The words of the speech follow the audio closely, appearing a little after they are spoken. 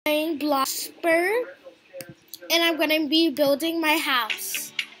in Bloxburg, and I'm gonna be building my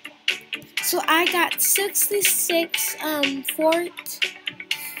house. So I got 66 4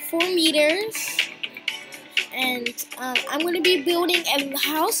 meters, and I'm gonna be building a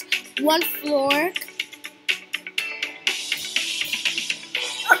house 1 floor.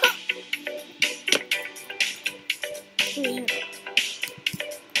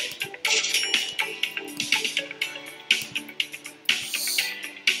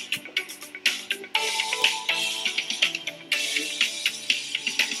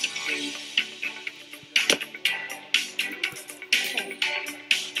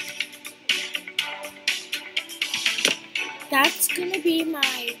 That's gonna be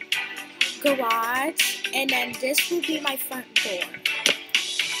my garage, and then this will be my front door.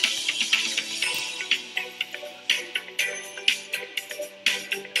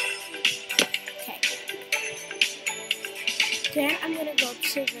 Okay. Then I'm gonna go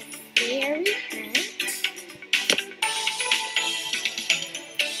to the very end.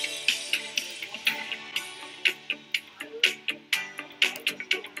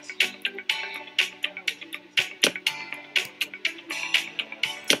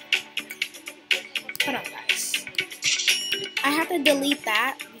 Hold on, guys. I have to delete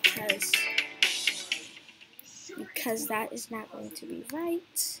that because that is not going to be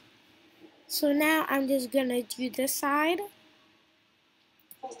right. So now I'm just gonna do this side.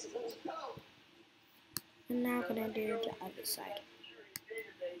 And now I'm gonna do the other side.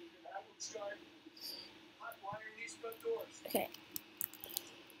 Okay.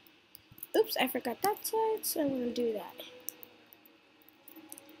 Oops, I forgot that side, so I'm gonna do that.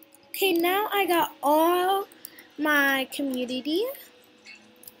 Okay, now I got all my community.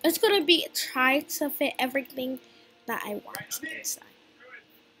 It's gonna be try to fit everything that I want inside.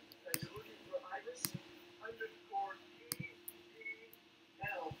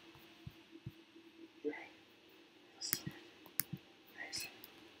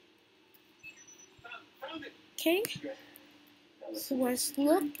 Okay, so let's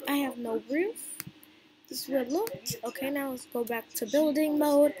look. I have no roof. This is what it looks. Okay, now let's go back to building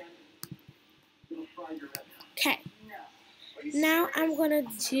mode. Okay, now I'm gonna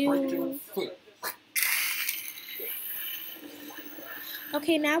do.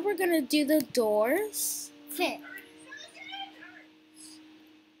 Okay, now we're gonna do the doors. Fit.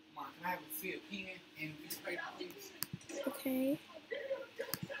 Okay.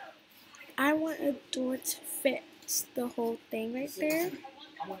 I want a door to fit the whole thing right there.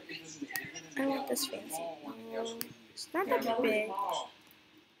 I want this fancy. It's not that big.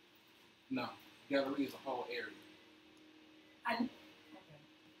 No, gallery is a whole area.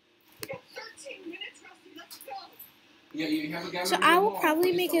 Yeah, you have a gallery. So I will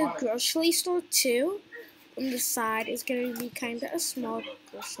probably make a grocery store too. On the side is going to be kind of a small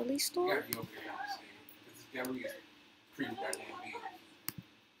grocery store. This gallery is pretty goddamn big.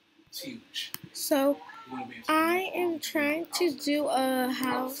 It's huge. So I am trying to do a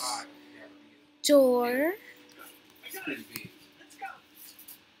house door. It's pretty big.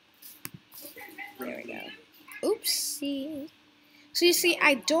 There we go. Oopsie. So you see,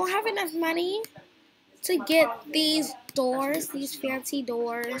 I don't have enough money to get these doors, these fancy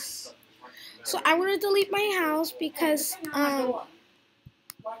doors. So I want to delete my house because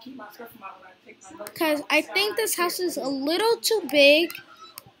I think this house is a little too big,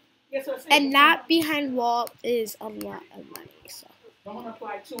 and not behind wall is a lot of money. So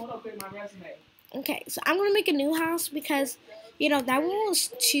okay, so I'm gonna make a new house because that one was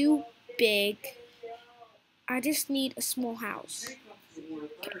too big. I just need a small house.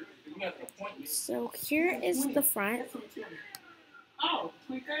 Okay. So here is the front.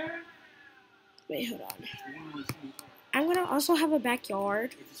 Wait, hold on. I'm gonna also have a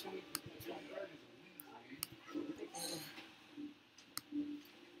backyard.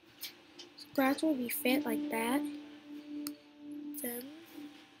 Grass will be fit like that. Then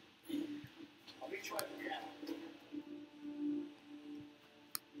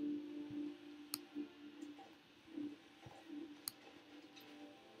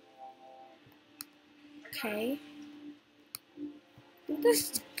okay. I think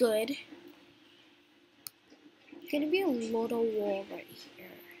this is good. Gonna be a little wall right here.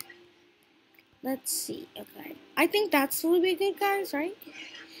 Let's see. Okay, I think that's gonna be good, guys. Right?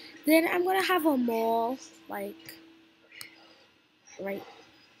 Then I'm gonna have a mall like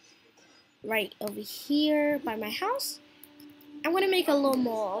right over here by my house. I'm gonna make a little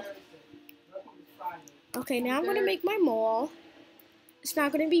mall. Okay, now I'm gonna make my mall. It's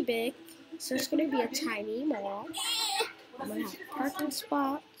not gonna be big, so it's gonna be a tiny mall. I'm gonna have parking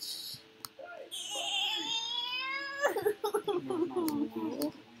spots.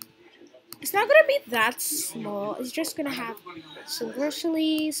 It's not gonna be that small. It's just gonna have some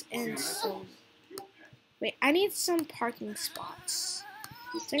groceries and some. Wait, I need some parking spots.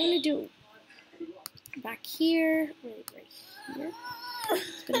 So I'm gonna do back here. Wait, right here.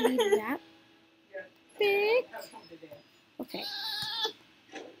 It's gonna be that big. Okay.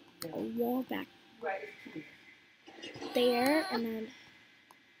 A wall back there, and then.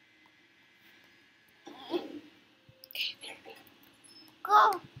 Okay, there we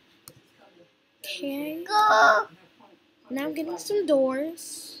go. Okay. Go. Now I'm getting some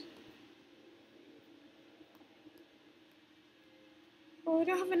doors. Oh, we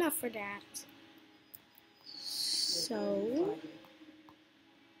don't have enough for that. So,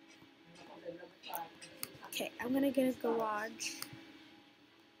 okay, I'm gonna get a garage.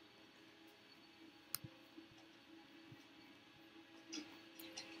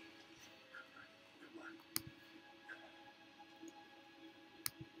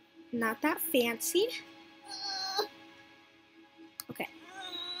 Not that fancy. Okay.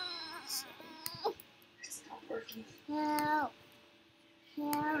 So. Help.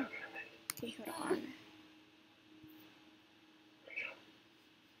 Help. Okay, hold on.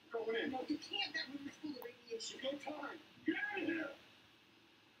 No, you can't. That room is full of radiation. No time. Get out of here.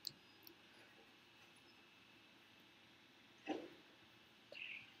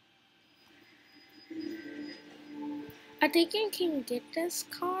 I think I can get this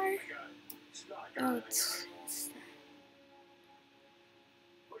car. Oh, it's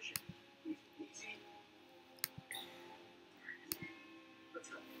Push it. Easy. Let's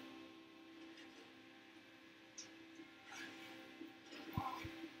go.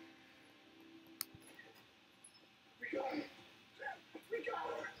 We got it. We got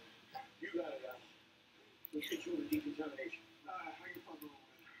it. You got it, Al. Let's get you into decontamination. How you fucking over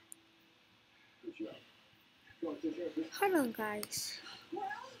there? Good job. Go on, take care of this. hold on, guys.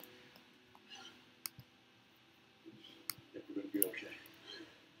 Think we're gonna be okay.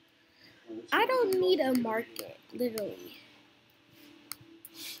 I don't need a market, literally.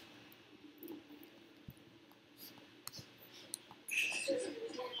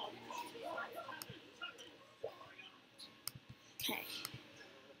 Okay.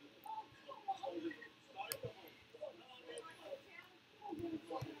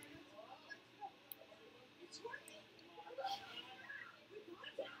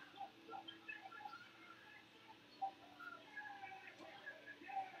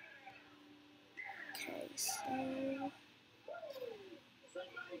 Okay,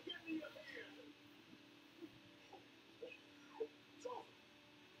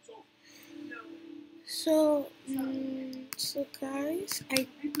 so guys, I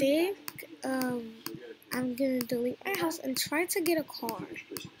think I'm gonna delete my house and try to get a car.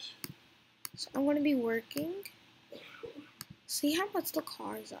 So I'm gonna be working. See how much the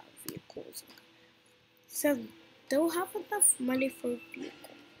cars are, vehicles. So they'll have enough money for a vehicle.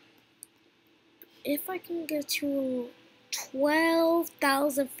 If I can get to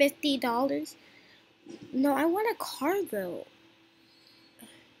 $12,050. No, I want a car though.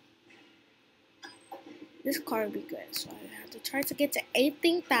 This car would be good, so I have to try to get to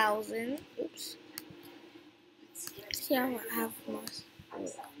 18,000. Oops. See, I don't have much.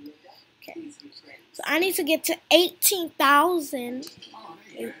 Okay. So I need to get to 18,000.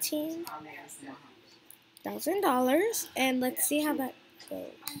 $18,000, and let's see how that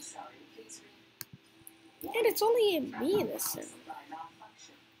goes. And it's only me this sim.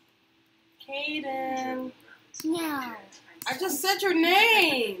 Kaden. No. I just said your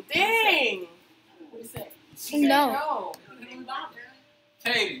name. Dang. What you say? No.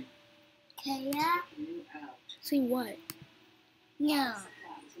 Katie. Kaya? Say what? No.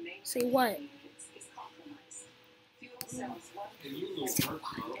 Say what? And you little work,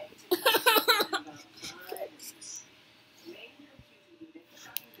 bro.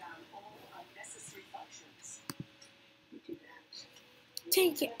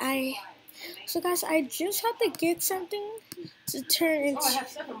 Take it. So guys, I just have to get something to turn into. Oh, I have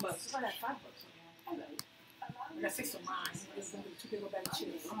 $7. I have $5 on here. I got 6 on mine. It's gonna be too big of a bag of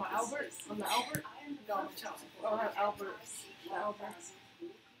chips. I'm an Albert. I'm the Albert. No, I'm a Chelsea. Oh, I have Albert. The Albert.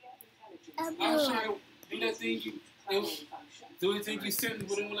 I was trying to do that thing do the thing you sent me,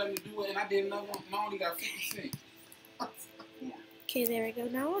 but it wouldn't let me do it, and I did another one, and I only got 50 cents. Okay, there we go.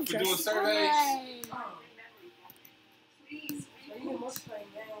 Now I'll For doing just. surveys. You must play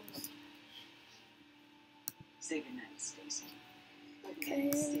games. Say goodnight, Stacy. Okay,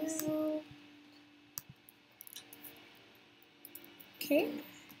 now. Okay.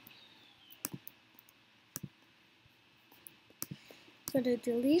 Gonna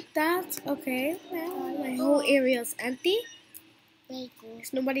delete that. Okay, now my whole area is empty.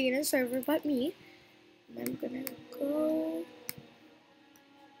 There's nobody in the server but me. I'm gonna go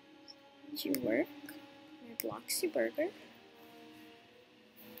to work. My Bloxburg.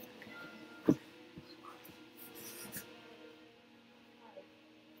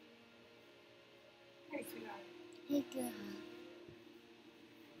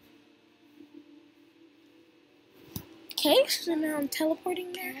 Okay, so now I'm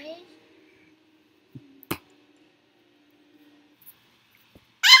teleporting there.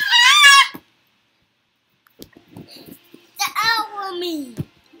 The alchemy.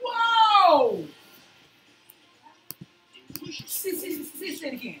 Whoa! Say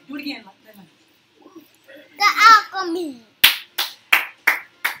it again. Do it again. The alchemy.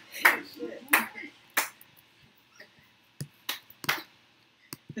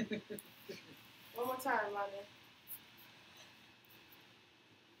 One more time, Lonnie.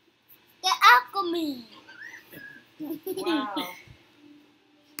 The alchemy. Wow.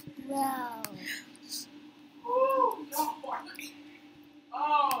 Wow. Ooh,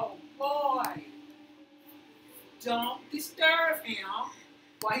 oh, boy. Don't disturb him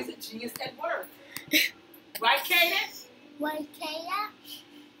while he's a genius at work. Right, Kaden? Why, Kaya?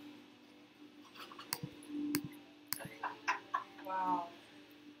 Wow.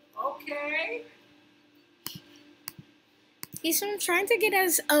 Okay. So I'm trying to get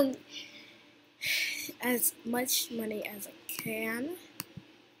as much money as I can.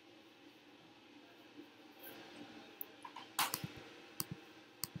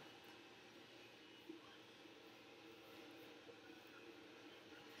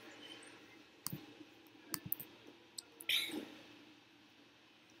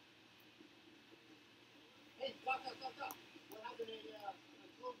 Hey, Doc. What happened at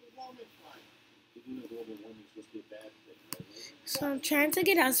global warming fight? Did you know global warming is supposed to be a bad thing, right? So I'm trying to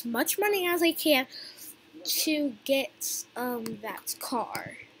get as much money as I can to get that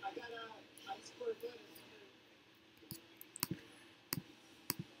car. I got iceberg lettuce.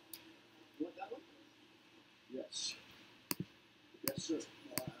 You want that one? Yes. Yes, sir.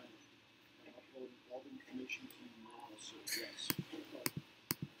 I'm uploading all the information to you now, sir. Yes.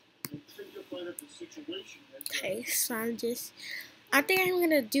 Until you find out the situation. Okay, so I think I'm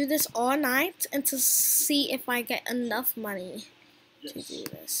gonna do this all night and to see if I get enough money to do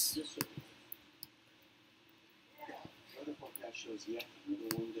this. Yes, sir. Other podcast shows yet. Maybe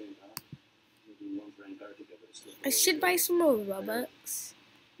one day, maybe one for Antarctica, but it's still. I should buy some more Robux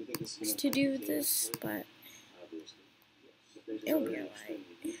You think this is to do this, but obviously. Yes. it'll be alright.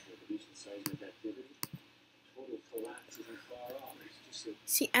 Reduce the seismic activity. Total collapse isn't far off. It's just a.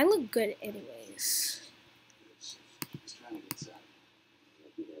 See, I look good anyways. It's trying to get south.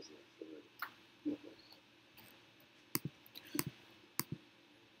 Like he has that for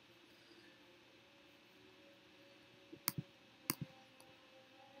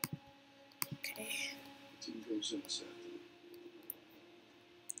Okay. Team goes in this afternoon.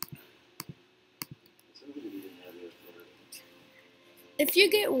 Somebody didn't have the authority. If you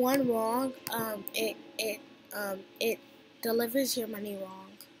get one wrong, it delivers your money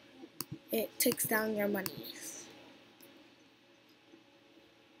wrong. It takes down your money.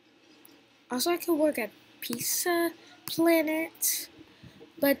 Also, I could work at Pizza Planet,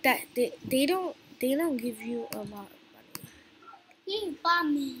 but that they don't give you a lot of money. You buy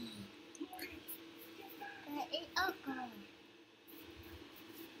me.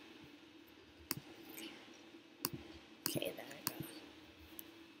 Okay, there we go.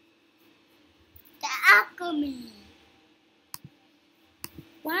 The alchemy.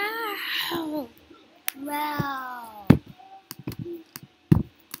 Wow. Wow.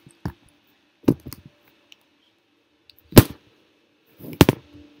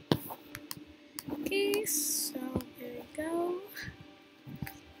 Okay, so here we go.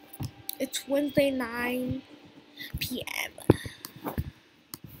 It's Wednesday, 9 p.m.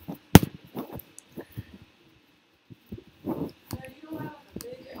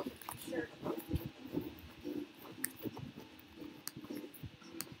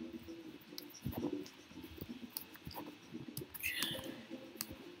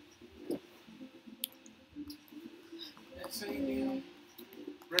 That same damn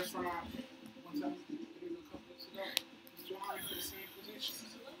restaurant one time, maybe a couple weeks ago, was trying for the same position.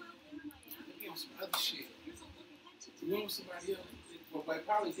 They on some other shit. You know somebody else, well, they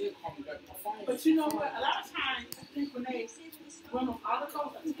probably did call me back on my phone. But you know what? A lot of times, I think when they run those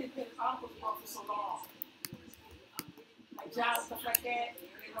articles, I think they pay the articles off for so long. Like jobs, stuff like that.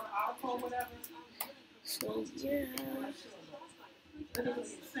 They run an article or whatever. So yeah. That doesn't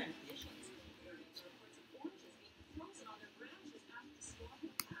make sense.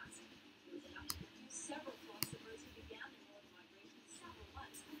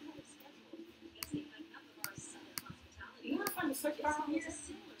 surf around here?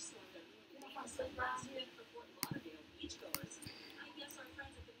 You don't find surf around here?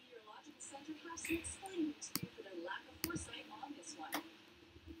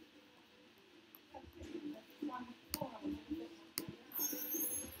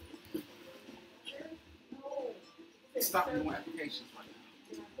 Stop doing applications right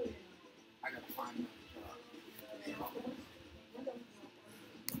now. I gotta find another job.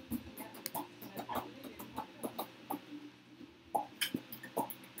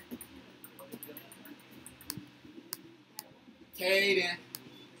 Kaden.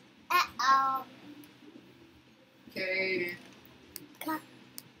 Uh-oh. Kaden.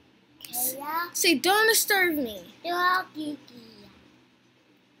 Say, don't disturb me. You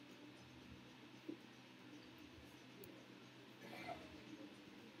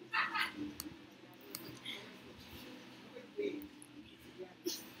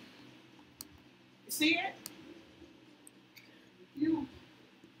see it? You.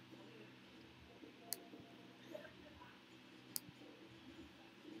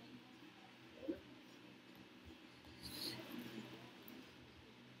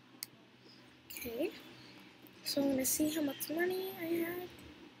 Okay. So I'm gonna see how much money I have.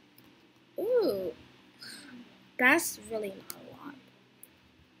 Ooh. That's really not a lot.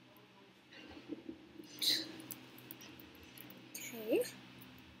 Okay.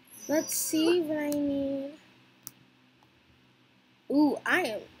 Let's see what I need. Ooh, I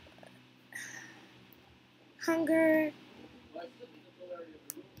am hunger.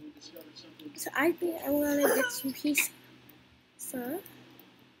 So I think I want to get some pizza.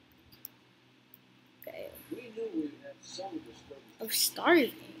 Okay. I'm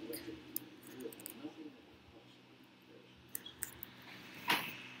starving.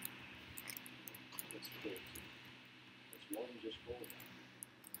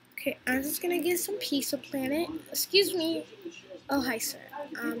 Okay, I'm just gonna get some Pizza Planet. Excuse me. Oh, hi, sir.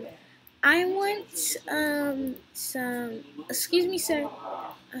 I want some. Excuse me, sir.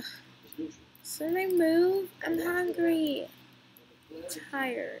 Can I move? I'm hungry.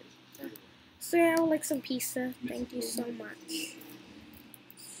 Tired. Sir, I would like some pizza. Thank you so much.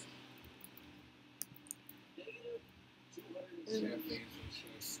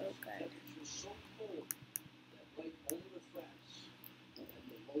 So good.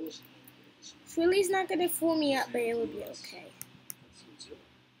 Philly's not gonna fool me up, but it will be okay.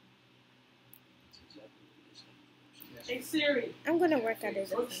 Hey Siri. I'm gonna work at it.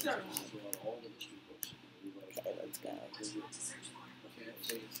 Go to search. Okay, let's go.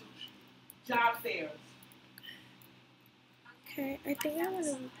 Job fairs. Okay, I think I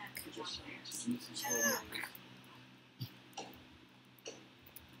wanna.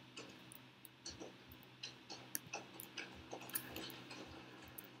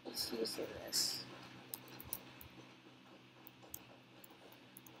 Let's use this.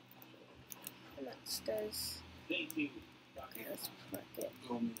 How much does? Thank you. Okay, let's plug it.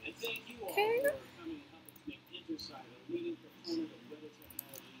 And thank you all Okay. for coming and helping to make Intersight a leading proponent of weather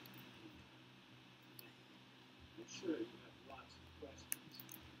technology. I'm sure you have lots of questions.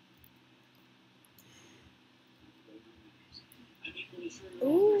 I'm equally sure you're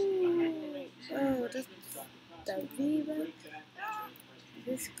all Ooh. Oh, that's the Viva.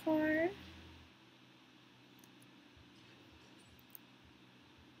 This car.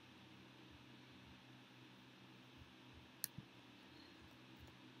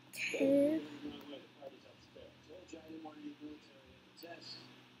 Okay.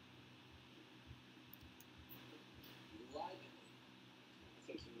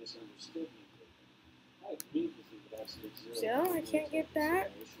 So I can't get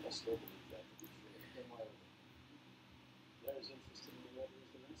that.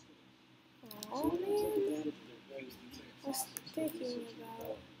 Oh man. I was thinking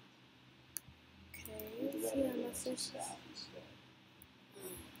about. Okay, let's see how much this is.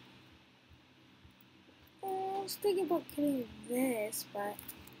 Oh, I was thinking about getting this, but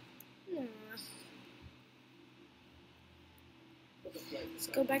nah. Let's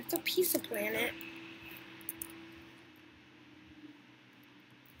go back to Pizza Planet.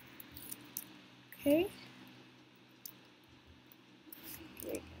 Okay.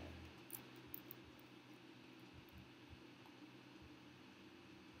 Here we go.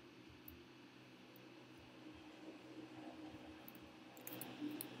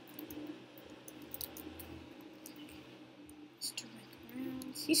 Let's turn back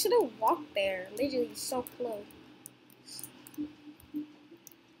around. You should have walked there. Literally so close.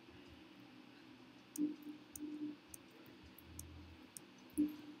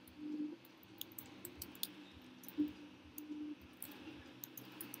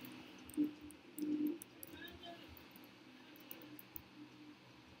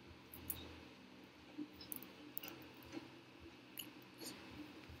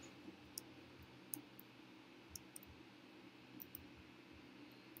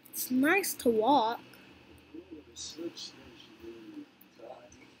 It's nice to walk. It's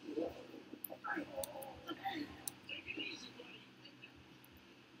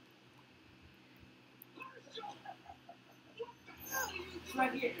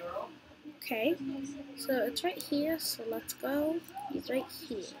right here, girl. Okay, so it's right here, so let's go. He's right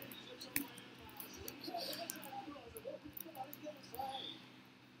here.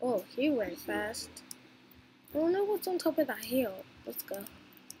 Oh, he went fast. I don't know what's on top of that hill. Let's go.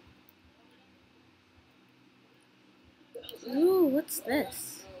 Ooh, what's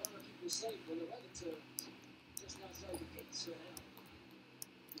this?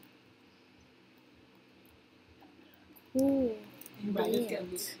 Ooh, Right, it's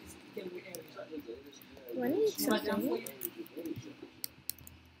dance. getting a weird area. Do I need Right down for something? you.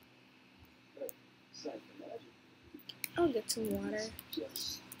 I'll get some water.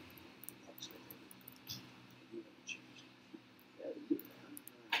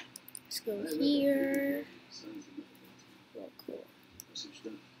 Let's go here. Oh, cool.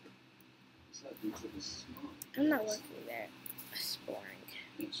 I'm not working there. It's boring.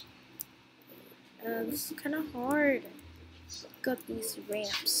 It's kind of hard. Got these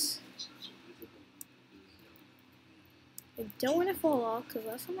ramps. I don't want to fall off because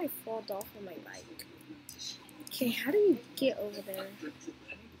last time I fall off on my bike. Okay, how do you get over there?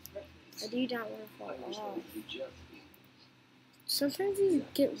 I do not want to fall off. Sometimes you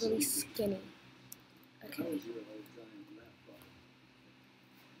get really skinny. Okay.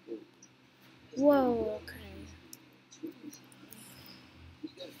 Whoa, okay.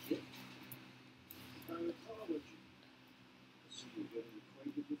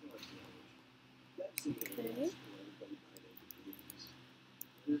 Okay.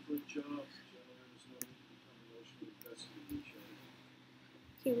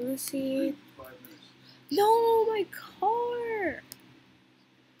 Okay, let's see. No, my car!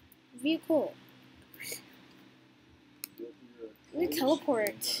 Vehicle. Let me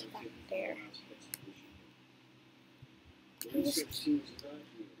teleport back there.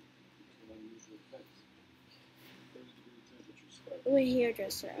 Wait,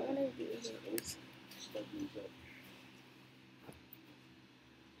 hairdresser. I want to be a hairdresser.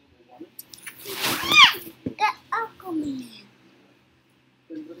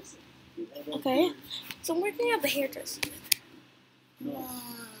 Okay, so I'm working at the hairdresser. Wow.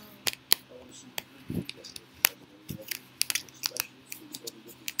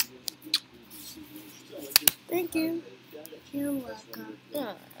 Thank you. You're welcome.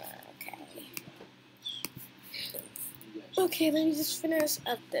 Okay. Okay, let me just finish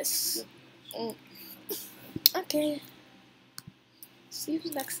up this. Okay. See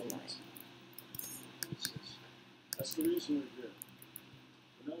who's next in line. That's the reason we're here.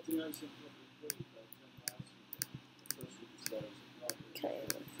 Okay,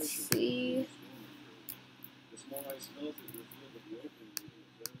 let's see.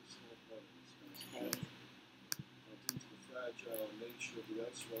 Okay. Fragile nature of the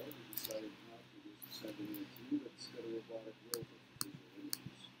ice wall, we decided not to send in a team, but instead a robotic rover for visual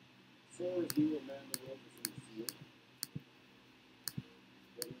images. 4 of you will man the rover from the field.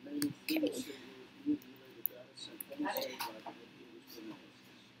 The remaining 3 will stay with you and relay the data sent from the site lab to headquarters for analysis.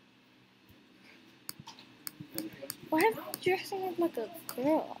 Why am I dressing up like a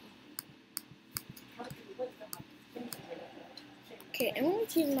girl? Okay, I'm gonna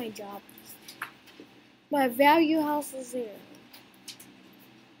change my job. My value house is there.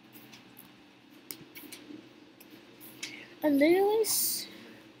 I'm literally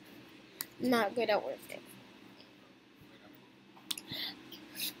not good at working.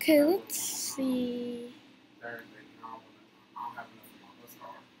 Okay, let's see. Thursday, I don't have enough for my bus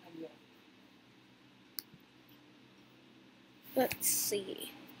car. Let's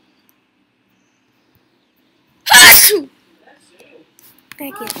see.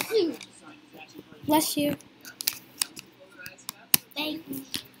 Thank you. Bless you. Thank you.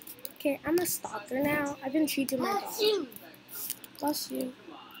 Okay, I'm a stalker now. I've been treating my dog. Bless you.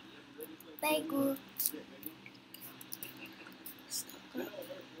 Thank you. Stalker.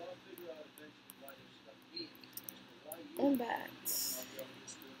 And bats.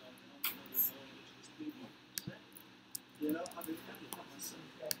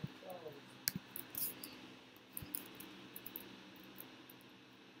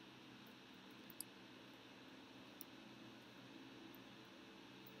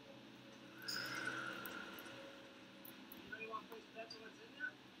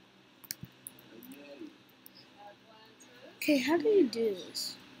 Okay, how do you do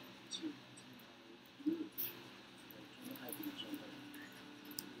this?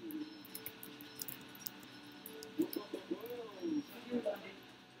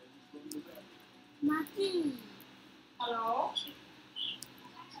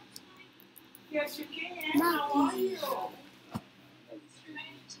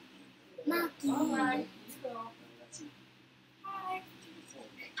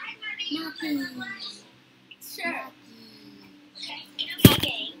 Maki. Sure. Okay.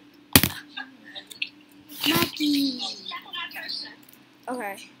 Maki.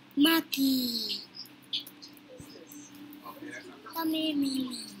 Okay. Maki. Okay, that's not Come here,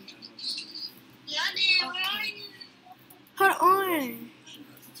 Mimi. Hold on.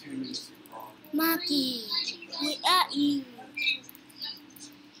 10 minutes. Maki. Where are you?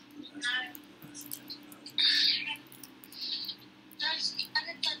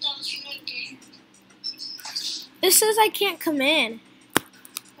 It says I can't come in.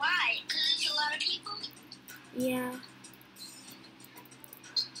 Why? Because there's a lot of people? Yeah.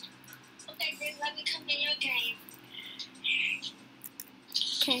 Okay, then let me come in your game.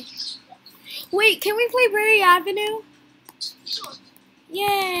 Okay. Wait, can we play Berry Avenue? Sure.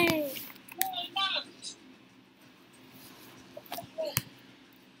 Yay.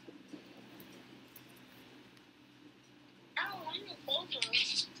 I don't want to go there.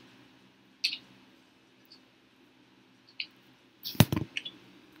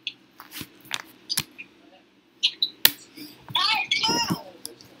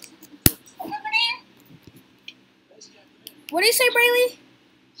 What do you say, Brayley?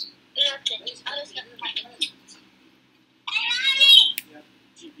 Nothing. I was going to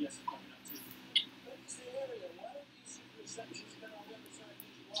GPS is coming up too. That's the area. Why don't you see the reception's been on the other side of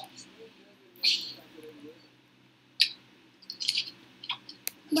these rocks?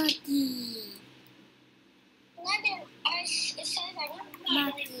 Maki. It says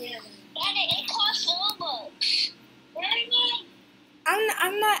Maki. It costs $4. Where are you?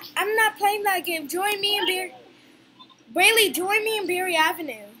 I'm not playing that game. Join me in Brayley, join me in Berry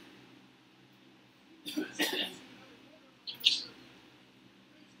Avenue.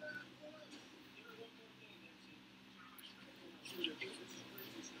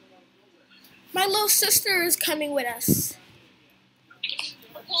 My little sister is coming with us.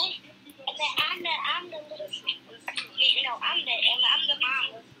 Okay. And then I'm the little, I'm the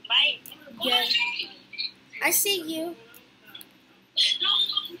mom, right? Yeah. I see you.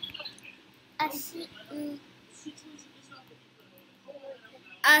 I see.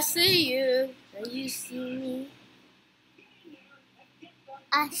 I see you. And you see me.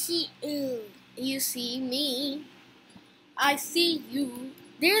 I see you. You see me. I see you.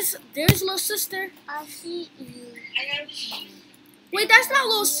 There's little sister. I see you. Wait, that's not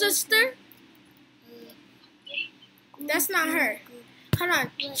little sister. That's not her. Hold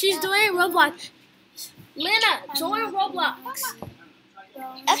on. She's doing Roblox. Lena, join Roblox.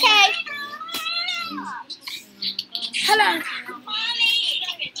 Okay. Hold on.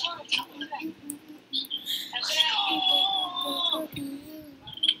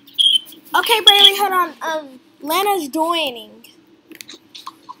 Okay, Brayley, hold on. Lena's joining.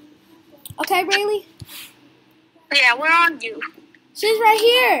 Okay, Brayley? Yeah, where are you? She's right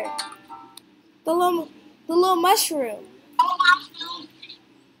here. The little mushroom.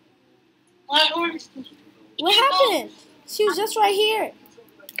 What happened? She was just right here.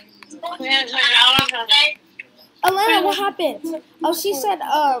 Elena, what happened? Oh, she said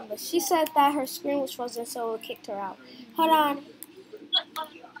that her screen was frozen, so it kicked her out. Hold on.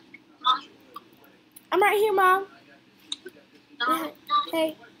 I'm right here, Mom.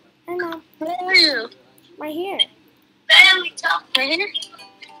 Hey. Hi, Mom. Where are you? Right here. Right here?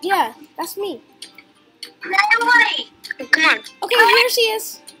 Yeah, that's me. Come on. Okay, here she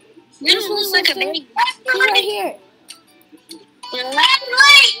is. You don't look like a baby. She's right here.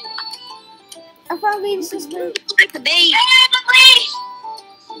 I found baby sister. Like a baby.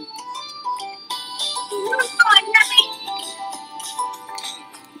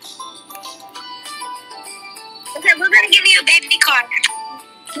 Okay, we're gonna give you a baby card.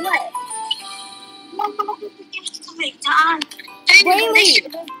 What? Brayley.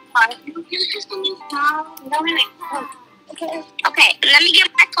 Okay, let me get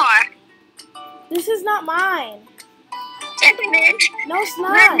my car. This is not mine. Yes, it is. No, it's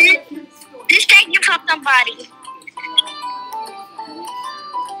not. This taking from somebody.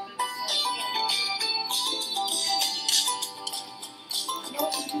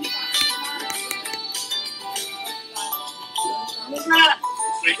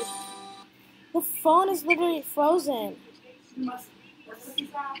 The phone is literally frozen.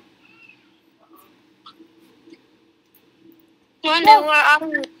 Wonder where are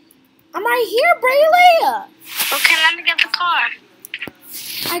you? I'm right here, Brayley. Okay, let me get the car.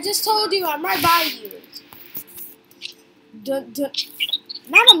 I just told you I'm right by you.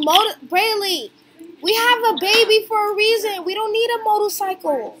 Not a motor, Brayley. We have a baby for a reason. We don't need a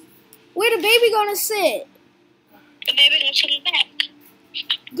motorcycle. Where the baby gonna sit? The baby gonna sit in the back.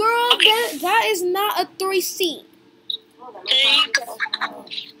 Girl, that is not a 3-seat. There you go.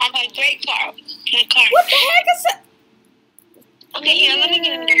 I'm gonna break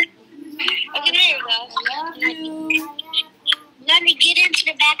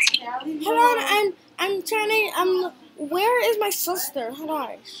sister. Hold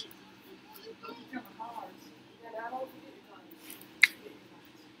on.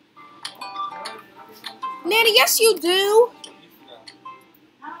 Nanny, yes you do.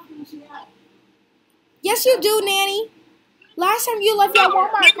 Yes you do, Nanny. Last time you left your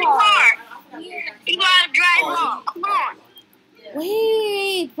Walmart car. You gotta drive home. Come on.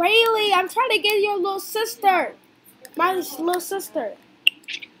 Wait, Braylee, I'm trying to get your little sister. My little sister.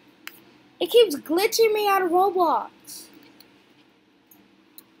 It keeps glitching me out of Roblox.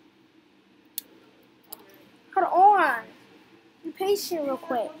 Hold on. Be patient real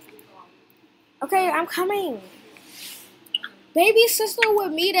quick. Okay, I'm coming. Baby sister will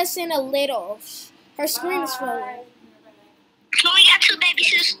meet us in a little. Her screen is filling. So we got two baby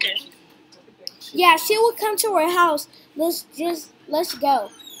sisters. Yeah, she will come to our house. Let's go.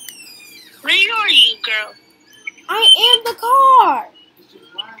 Where are you, girl? I am the car.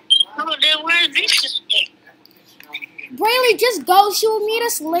 Oh, then where's this sister? Braylee, just go. She will meet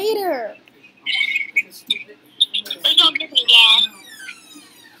us later. Let's go get some gas.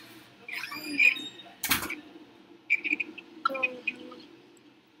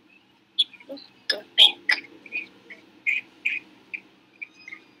 Let's go back.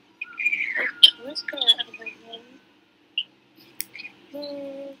 Okay, let's go.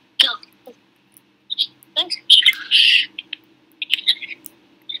 Go. Let's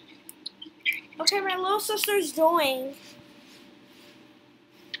Okay, my little sister's joined.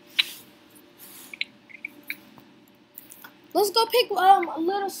 Let's go pick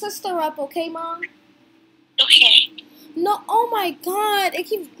little sister up, okay, Mom? okay. No, oh my God, it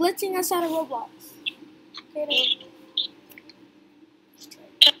keeps glitching us out of Roblox. Okay,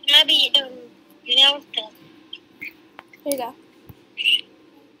 Maybe, now the. here you go.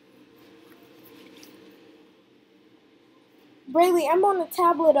 Braylee, I'm on the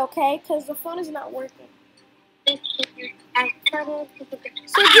tablet, okay? Because the phone is not working. So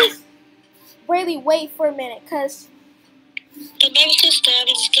just, Braylee, wait for a minute, because... The baby sister, I'm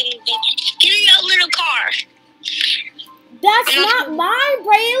just getting back. Give me your little car. That's not mine,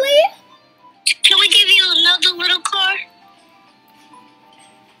 Braylee. Can we give you another little car?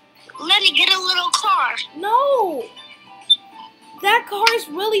 Let me get a little car. No. That car is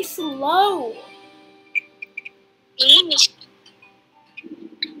really slow.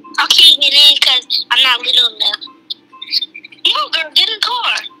 I can't get in because I'm not little enough. Come on, girl, get a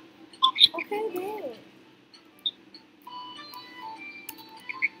car. Okay, then.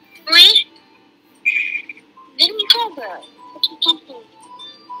 Three? Get me a car, girl. What you talking?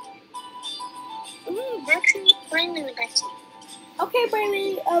 Brooklyn, bring me the big sister. Okay,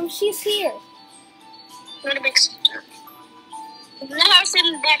 Braylee, she's here. Where's the big sister? Let her sit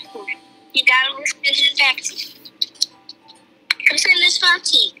in the back seat. You gotta listen to his back seat. Come sit in this front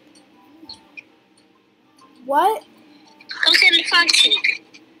seat. What? Come sit in the front seat.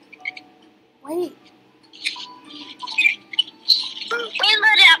 Wait. Wait,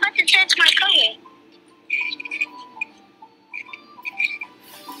 let it. I'm about to change my color.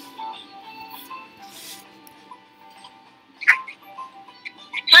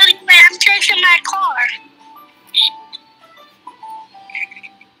 Wait, I'm changing my car.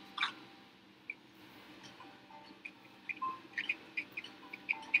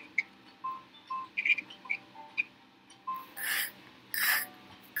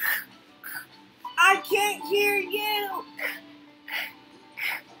 I can't hear you.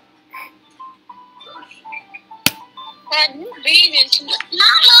 You breathing too much.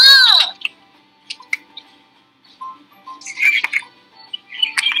 Mama!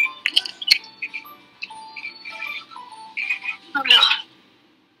 Oh no.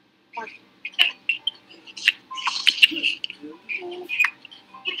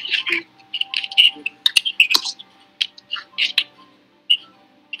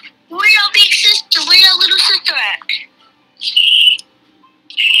 Where your big sister? Where your little sister at?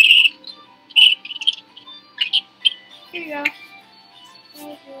 Here you go.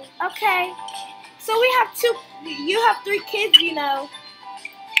 Okay. So we have you have 3 kids, you know.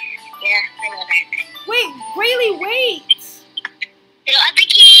 Yeah, I know that. Wait, Braylee, wait. The other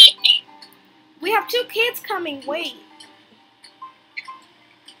kid? We have 2 kids coming, wait.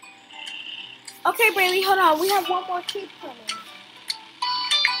 Okay, Braylee, hold on. We have 1 more kid coming.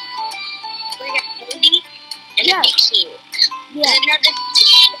 We got baby and Yeah. a big kid. Yeah. There's another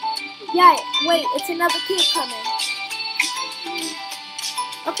kid. Yeah, wait, it's another kid coming.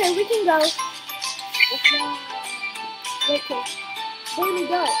 Okay, we can go. Wait, please. Braylee,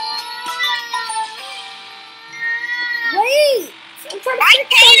 go. Wait! I'm trying to Why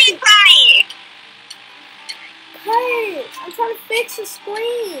fix baby something. crying? Hey, I'm trying to fix the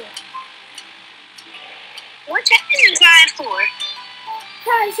screen. What's baby crying for?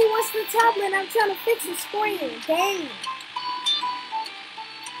 Cause he wants the tablet. I'm trying to fix the screen. Dang.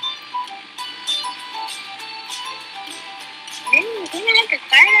 They like the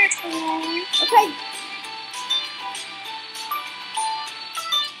fire. Okay.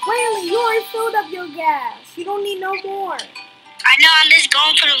 Really, you already filled up your gas. You don't need no more. I know, I'm just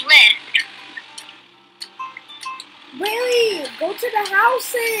going for the lift. Really, go to the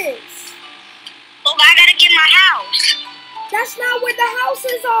houses. Oh, I gotta get my house. That's not where the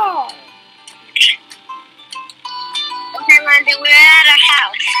houses are. Okay, London, we're at our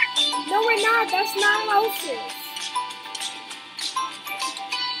house. No, we're not. That's not houses.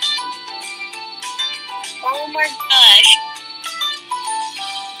 Oh my gosh.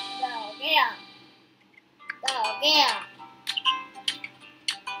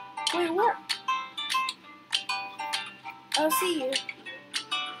 Wait, what? I'll see you.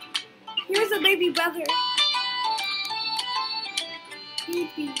 Here's a baby brother.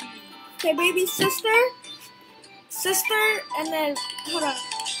 Baby. Okay, baby sister. Sister, and then, hold on.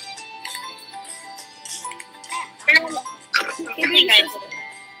 Okay, baby sister.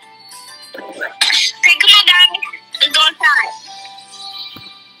 Okay, come on, guys. Let's go inside.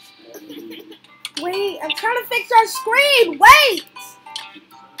 Wait, I'm trying to fix our screen. Wait!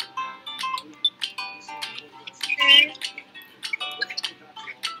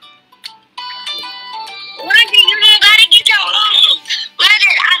 London, you don't gotta get your own.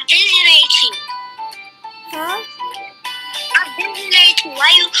 London, I visited you. Huh? I visited you. Why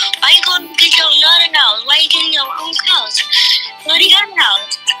you going to get your another house? Why you getting your own house? What do you got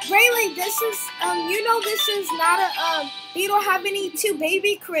house? Rayleigh, this is, you know this is not a, you don't have any 2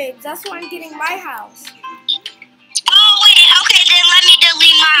 baby cribs. That's why I'm getting my house. Oh, wait. Okay, then let me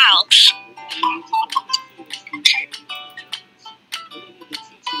delete my house.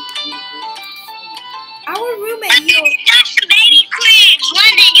 Our roommate, you. That's the baby cribs.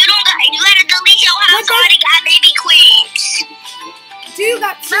 London, you gotta delete your house. I already got baby cribs. Do you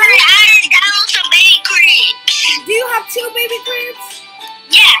got 2? London, I just downloaded some baby cribs. Do you have 2 baby cribs?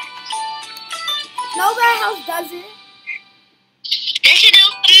 Yeah. No, that house doesn't. They should do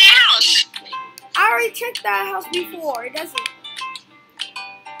in your house. I already checked that house before. It doesn't.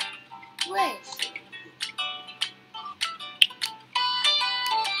 Wait.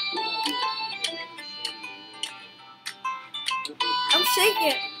 I'm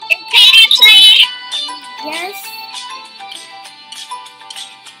shaking. Is Kaden playing? Yes.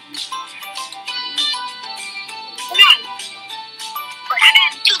 Come on. I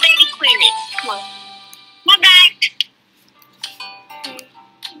got 2 baby cribs. Come on. Come on, guys.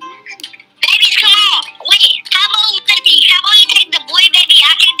 Babies, come on. Wait, how about baby? How about you take the boy baby? I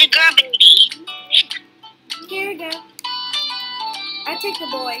take the girl baby. Here you go. I take the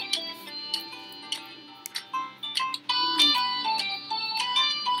boy.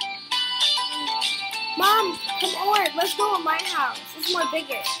 Mom, come on. Let's go in my house. It's more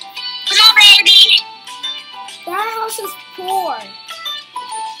bigger. Come on, baby. That house is poor.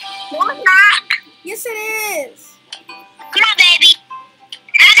 No, it's not. Yes, it is. Come on, baby.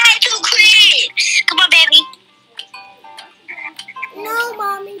 I got 2 cribs. Come on, baby. No,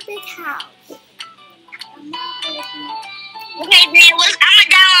 Mommy, big house. Okay, then I'm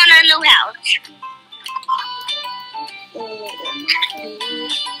down on a new house.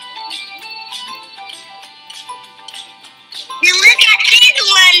 You look at this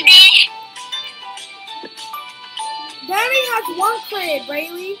one, then. Daddy has 1 crib,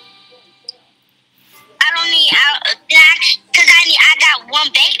 Rayleigh. I don't need because I got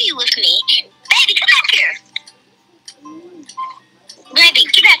 1 baby with me. Baby, come back here. Baby,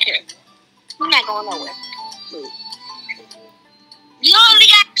 get back here. You're not going nowhere. You only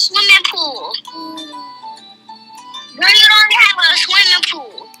got a swimming pool. Girl, you don't have a swimming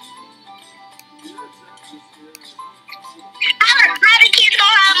pool. How the kids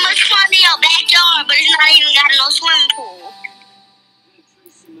don't have much fun in your backyard, but it's not even got no swimming pool?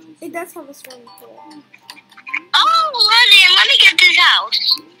 It does have a swimming pool. Oh, London, let me get this house.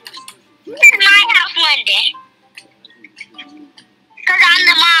 This is my house, London. Because I'm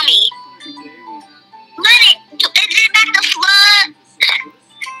the mommy. London, is it about to flood?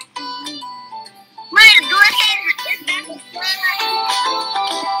 London, do it say it's about to flood?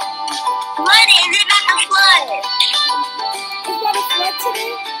 London, is it about to flood? Is that a flood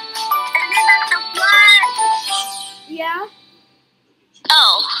today? Is it about to flood? Yeah.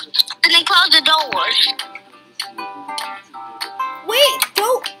 Oh, and then close the doors. Wait,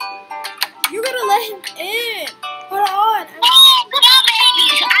 don't. You're gonna let him in. Hold on. Oh, come on,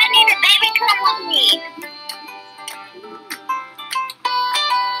 babies. I need a baby come with me.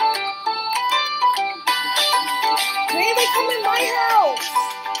 Baby,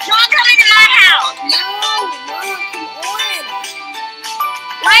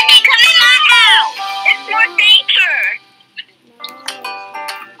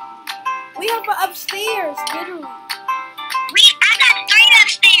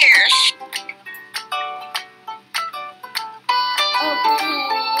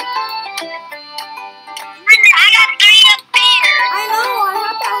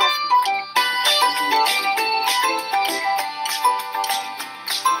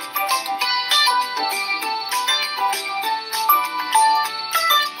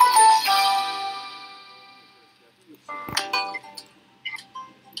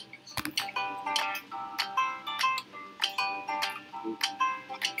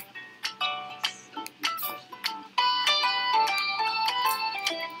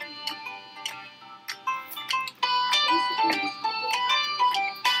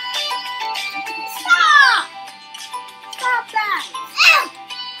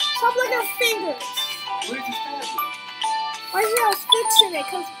 Stop looking at fingers. Where'd you stab it? Right here, I was fixing it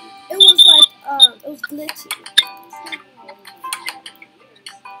because it was like, it was glitchy.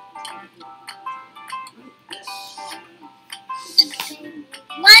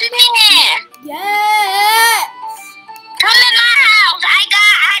 London! Yes! Come in my house. I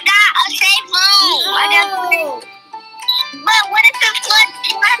got a safe room. No. But what if it floods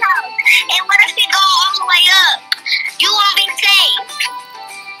in my house? And what if it go all the way up? You won't be safe.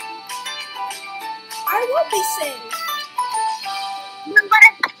 I will be safe. What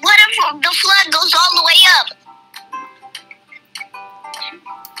if the flood goes all the way up?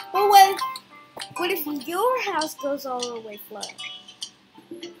 But what if your house goes all the way flood?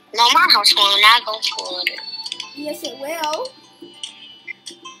 No, my house will not go flood. Yes, it will.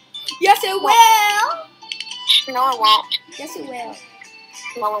 Yes, it will. No, it won't. Yes, it will.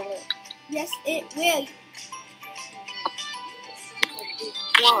 No, it won't. Yes, it will.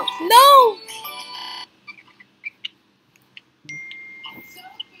 No. No.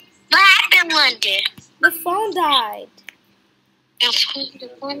 What happened, London? The phone died. The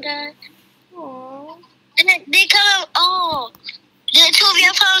phone died? Aww. And they come up, oh, the two of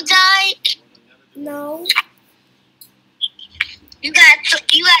your phones died? No. You got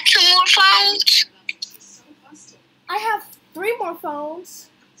two more phones? I have 3 more phones.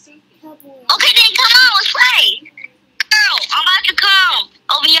 Okay, then come on, let's play. Girl, I'm about to come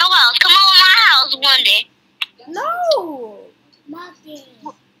over your house. Come over my house one day. No.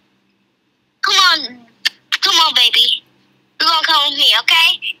 Come on, baby. You're gonna come with me,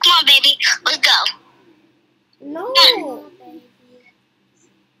 okay? Come on, baby. Let's go. No.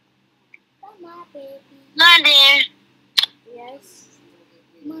 London. Yes.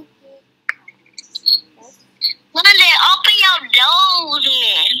 London, open your doors,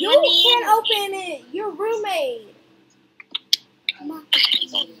 man. You can't open it. Your roommate. No.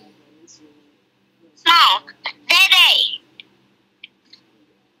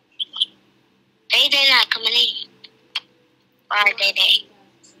 Day not coming in. Or Day.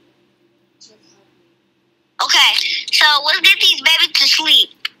 Okay, so let's get these babies to sleep.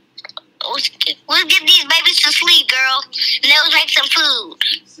 Let's get these babies to sleep, girl. And then let's make some food.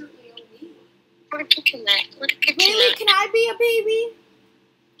 Where the kitchen at? Really? Can I be a baby?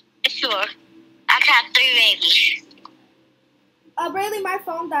 Sure. I got 3 babies. Braylee, my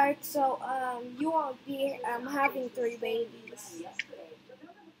phone died, so you won't be having 3 babies.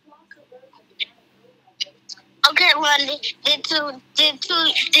 Okay, Ronnie. Did 3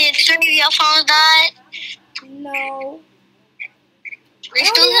 of your phones die? No. They I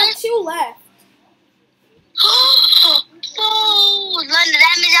still only have live? 2 left. Oh, London,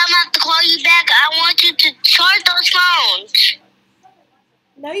 that means I'm gonna have to call you back. I want you to charge those phones.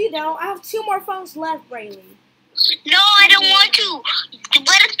 No, you don't. I have 2 more phones left, Braylee. No, I don't want to.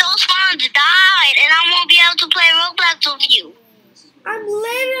 What if those phones died and I won't be able to play Roblox with you? I'm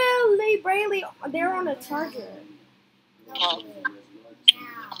literally, Braylee, they're on a charger. Oh.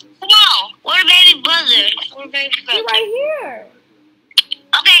 Come on. Where's baby brother? They're right here.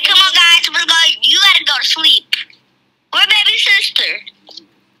 Okay, come on, guys. Let's go. You gotta go to sleep. Where's baby sister?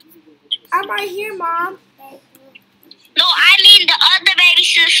 I'm right here, Mom. No, I mean the other baby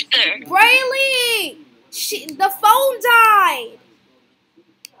sister. Braylee! The phone died.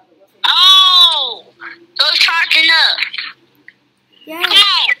 Oh, so it's charging up. Yeah. Come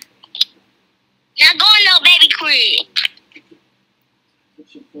on. Now go in the baby crib.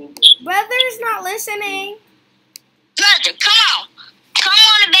 Brother's not listening. Brother, come on. Come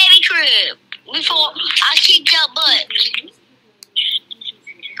on the baby crib before I kick your butt.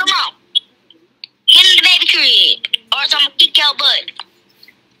 Come on. Get in the baby crib or else I'm going to kick your butt.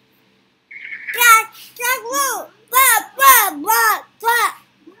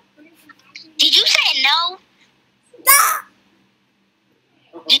 Did you say no?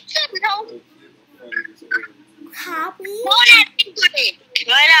 Did you say no? Happy? Go in that baby crib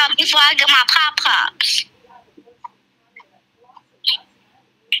right now before I get my pop-pops.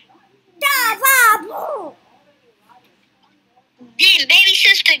 Then, baby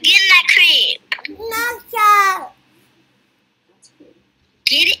sister, get in that crib.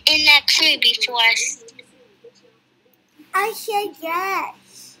 Get it in that crib before I said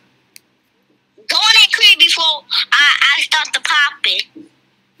yes. Go in that crib before I start the popping.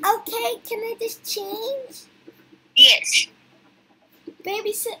 Okay, can I just change? Yes.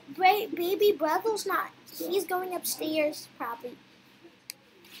 Baby brother's not. He's going upstairs, probably.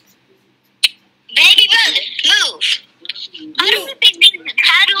 Baby brother, move.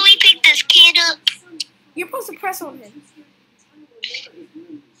 How do we pick this kid up? You're supposed to press on him.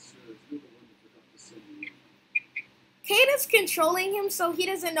 Kaden is controlling him, so he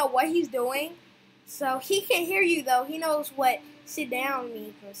doesn't know what he's doing. So he can hear you though. He knows what sit down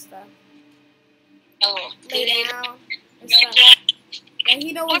means and stuff. Oh, Lay down and stuff. And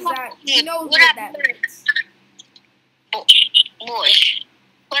he knows that. He knows what that means. Boy,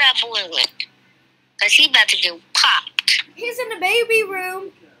 what that boy with? Cause he about to get popped. He's in the baby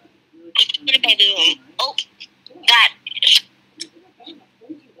room. In the baby room. Oh, got it.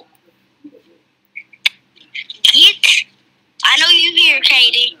 Get. I know you here,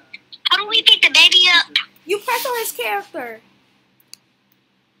 Katie. How do we pick the baby up? You press on his character.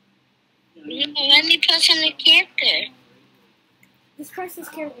 Let me press on the character. Just press his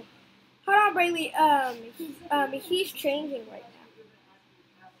character. Hold on, Braylee. He's changing right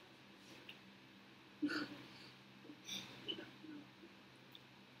now.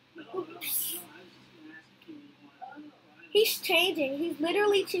 Oops. He's changing. He's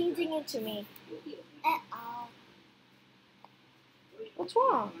literally changing into me. What's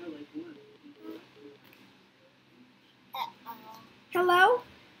wrong? Hello?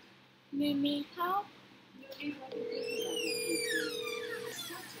 Mimi, how?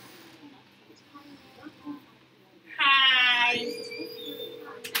 Hi.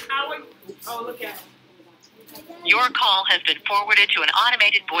 How are you? Oh, look at him. Your call has been forwarded to an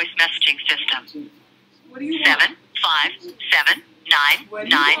automated voice messaging system. What do you want?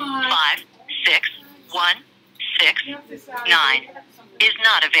 757-995-6-1-6-9 is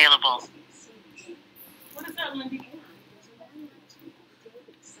not available. What is that, Lindy?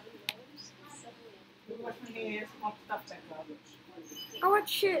 Wash my hands. I'll stuff that garbage. I want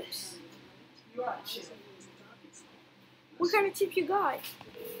chips. You are a chick. What kind of chip you got?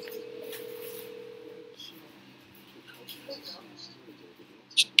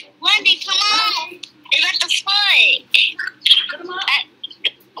 Wendy, come on. It's at the flood. Put them up.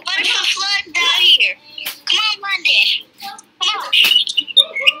 What is the flood down here? Come on, Wendy. Come on.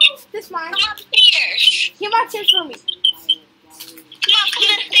 This mine. Come upstairs. Get my chips for me. Come on, come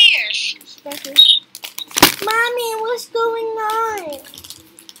upstairs. Thank you. Mommy, what's going on?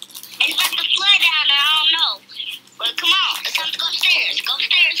 It's about to flood down there. I don't know. But come on. It's time to go upstairs. Go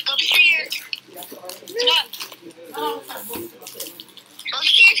upstairs. Go upstairs. Come on. Go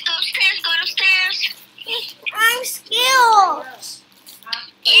upstairs. Go upstairs. Go upstairs. I'm scared.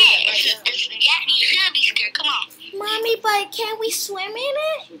 Yeah, you should be scared. Come on. Mommy, but can we swim in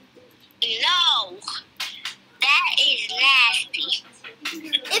it? No. That is nasty.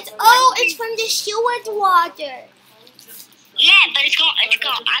 It's from the sewage water. Yeah, but I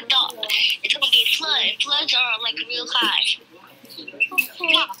thought it's gonna be a flood. Floods are like real high. Come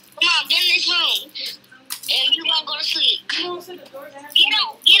on, get in this room. And you gonna go to sleep. Get on this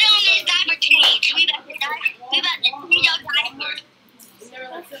diaper change. We about to change your diaper.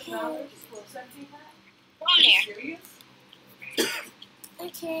 Go on there.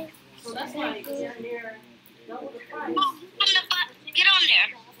 Okay. So that's why you're here. Double the price. Get on there.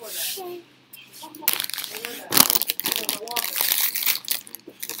 Okay.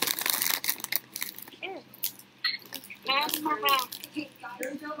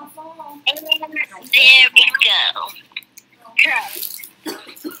 There we go.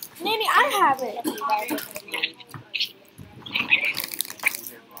 Nanny, I have it.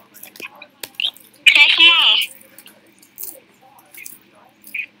 Okay, come on.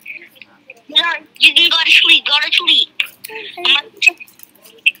 You can go to sleep. Go to sleep.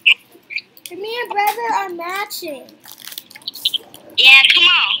 Me and brother are matching. Yeah, come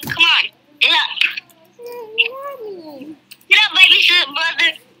on. Come on. Get up. Mommy. Get up, baby,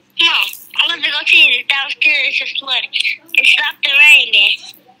 brother. Come on. I'm going to go see it downstairs. It's just flooded. It stopped the rain there.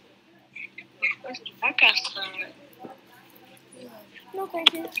 Okay. No,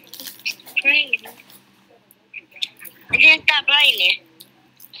 thank you. Raining. It didn't stop raining.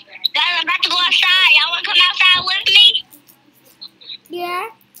 Guys, I'm about to go outside. Y'all want to come outside with me? Yeah?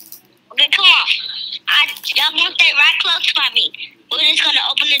 Okay, come on. Y'all want to stay right close by me. We're just going to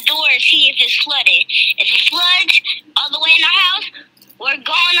open the door and see if it's flooded. If it floods all the way in our house, we're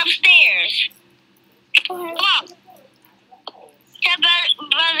going upstairs. Okay. Come on. Tell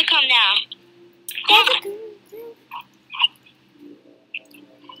brother come down. Come on.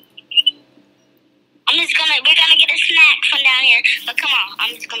 We're gonna get a snack from down here. But come on,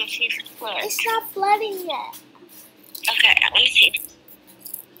 I'm just gonna see if it's flooded. It's not flooding yet. Okay, let me see.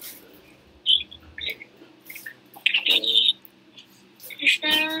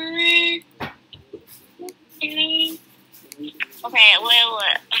 Okay,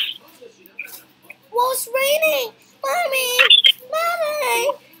 what? Well, it's raining. Mommy.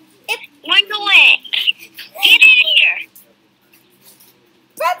 Where you went? Get in here.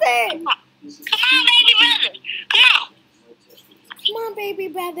 Brother. Come on, baby brother. Come on. Come on, baby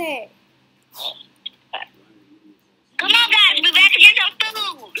brother. Come on, guys. We back to get some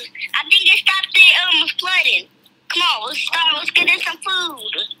food. I think it stopped the flooding. Come on, let's get in some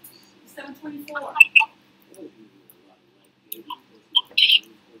food. 7:24.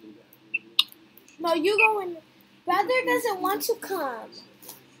 No, you go in. Brother doesn't want to come.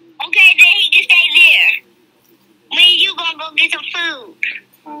 Okay, then he can stay there. Me and you gonna go get some food.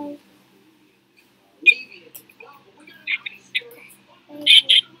 Oh. Come on,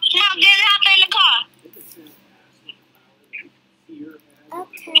 get hop in the car.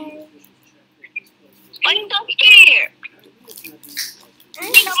 Okay. Why you so scared?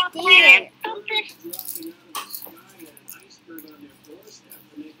 I'm scared. Come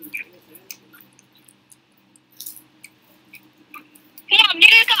on,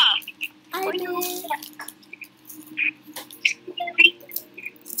 get in the car. I did.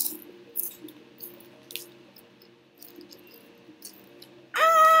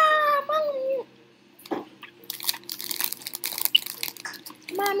 Mommy.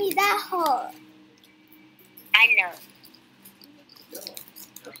 Mommy, that hurt. I know.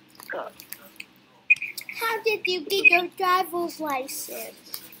 Good. How did you get your driver's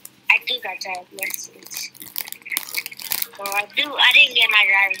license? I do got driver's license. Well, I didn't get my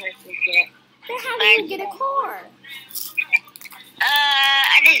driver's license yet. Then how do you get a car?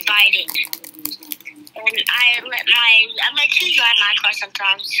 I just buy it. And I let you drive my car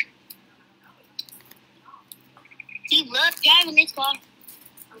sometimes. He loves driving this car.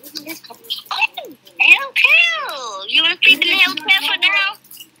 Oh, hotel. You want to sleep in the hotel for now?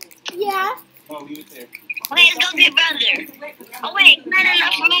 Yeah. Oh, leave it there. Okay, let's go get brother. Oh wait, not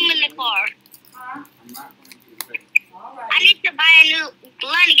enough room in the car. I'm not going to get ready. I need to buy a new.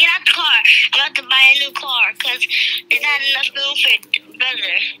 Lonnie, get out the car. I'm about to buy a new car because there's not enough room for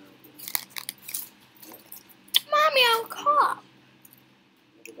brother. Mommy, I'm a cop.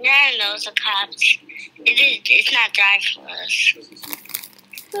 Yeah, I know it's a cops. It's not drive for us.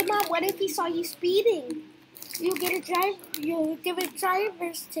 But Mom, what if he saw you speeding? You give a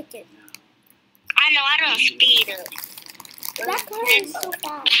driver's ticket. I know I don't speed up. That car is so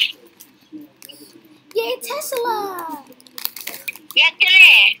fast. Yay, Tesla! Yeah, come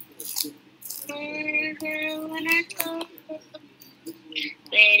here. Oh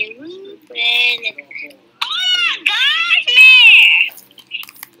my gosh, man!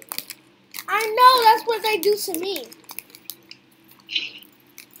 I know, that's what they do to me.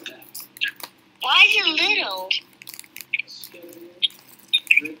 Why is it little?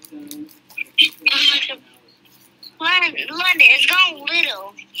 London, it's gone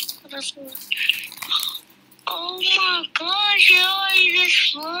little. Oh my gosh, it already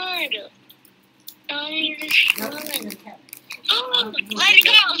just flood. Lady,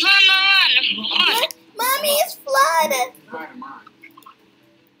 come on, run. Mommy, it's flooded. Run.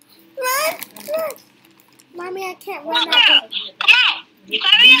 Mommy, I can't run out there. Come on,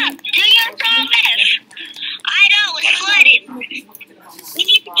 hurry up. Do your service. I know, it's flooded. We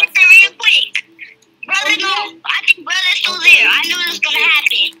need to get there real quick. Brother, no, I think brother's still there. I knew this was going to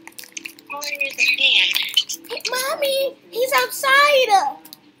happen. Where's his hand? Hey, Mommy, he's outside.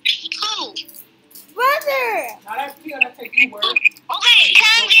 Who? Brother. Now that's clear. That take you word. Okay,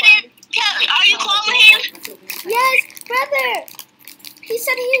 tell him get in. Are you calling him? Yes, brother. He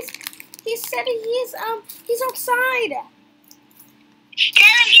said he's outside.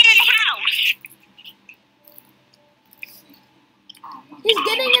 Tell him get in the house. He's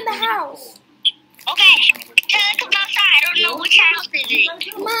getting in the house. Okay, tell him to come outside. I don't know which house it is.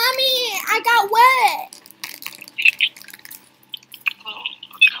 Mommy, I got wet. Oh, I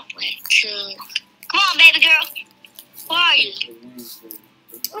got wet too. Come on, baby girl. Where are you?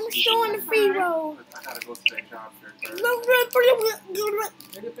 I'm still on the free road. I gotta go to that job fair first.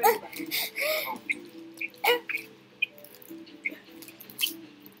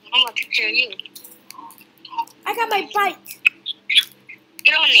 I'm going to picture you. I got my bike.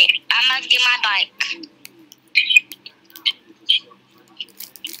 Get on it. I must get my bike.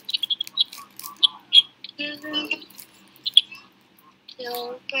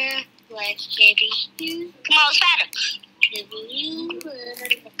 Silver, like baby. Come on, Spider.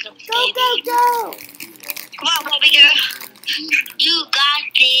 Go. Come on, baby girl. You got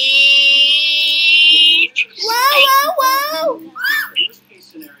this. Whoa.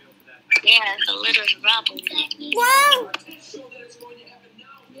 Yeah, it's a little rubble. Whoa.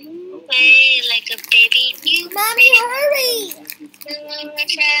 Hey, like a baby. You Mommy, hurry.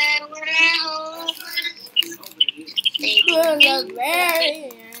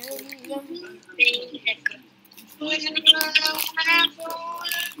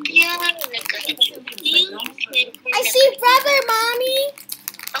 I see brother, mommy.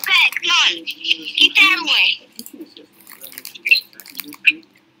 Okay, come on. Keep paddling.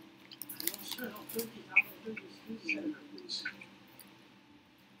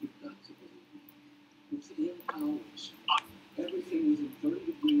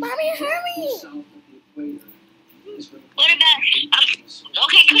 Mommy, hurry. What about?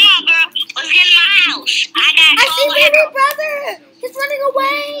 Okay, come on, girl. Let's get in my house. I see baby brother. He's running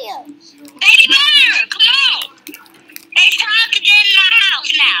away. Baby brother, come on. It's time to get in my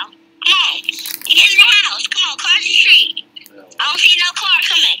house now. Come on. Get in the house. Come on, cross the street. I don't see no car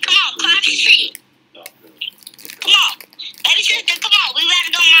coming. Come on, cross the street. Come on. Baby sister, come on. We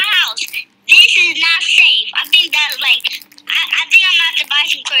gotta go to my house. This is not safe. I think that's like, I think I'm about to buy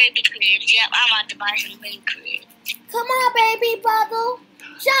some baby cribs. Yep, I'm about to buy some baby cribs. Come on, baby brother.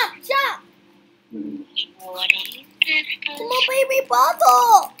 Jump, jump. Come on, baby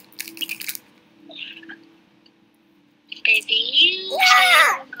brother. Baby,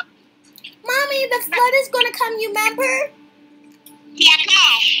 Yeah. Mommy, the flood is gonna come, you remember? yeah, come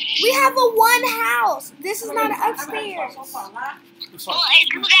on. We have a one house. This is not upstairs. Oh, hey,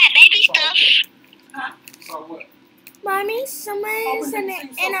 who got baby stuff? So what? Mommy, someone is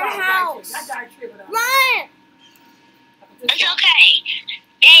in our house. Run! It's okay.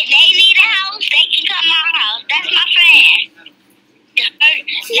 They need a house. They can come to our house. That's my friend.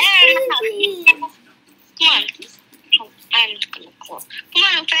 She's crazy. Come on. I'm just gonna call. Come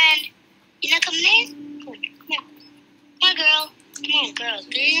on, friend. You not coming in? Come on, girl. Come on, girl.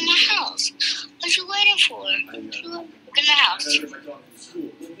 Get in my house. What you waiting for? Get in the house. Girl,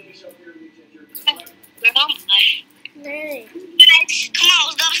 Hey. come on,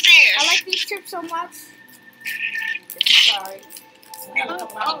 let's go upstairs. I like these trips so much. Sorry.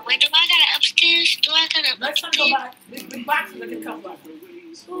 Oh, wait, do I gotta upstairs? Do I gotta Next time upstairs? go back. Big boxes that can come back.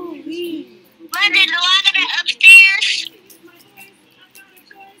 Ooh-wee. London, do I gotta upstairs?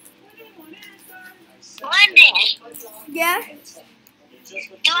 London, Yeah?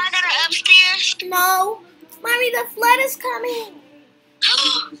 do I gotta upstairs? No. Mommy, the flood is coming.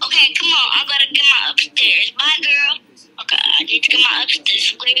 Okay, come on. I gotta get my upstairs. Bye, girl. Okay, I need to get my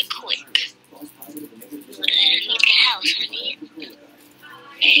upstairs really quick. I need the house. I need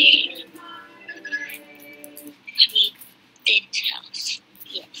this house.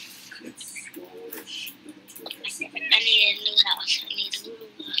 Yes. I need a new house. I need a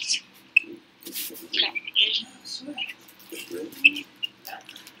new house. Okay.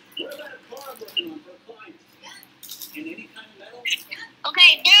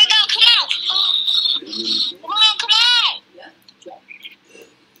 Okay, there we go. Come on. Come on, come on.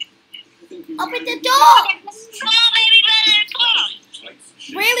 Open the door. Come on, baby brother. Come on.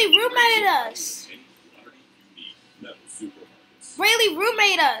 Rayleigh roommated us. Rayleigh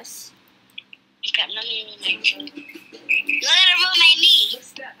roommate us. Okay, let me roommate you. You gotta roommate me.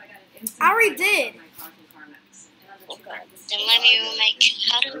 I already did. Okay. Then let me roommate you.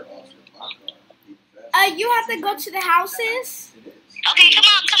 How do? You have to go to the houses. Okay, come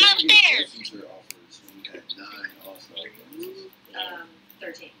on, come upstairs.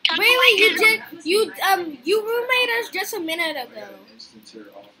 13. Rayleigh, you roommate us just a minute ago.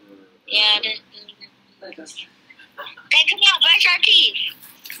 Yeah, okay, come on, brush our teeth.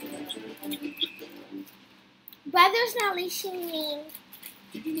 Brother's not listening.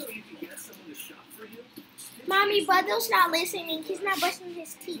 Mommy, brother's not listening. He's not brushing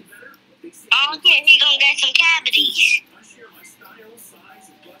his teeth. I don't care if he's gonna get some cavities.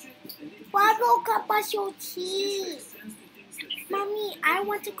 Brother, come brush your teeth. Mommy, I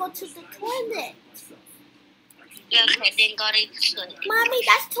want to go to the toilet. Yeah, okay, then go to sleep. Mommy,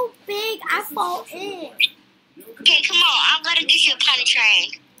 that's too big. I fall in. Okay, come on, I'm gonna get you a potty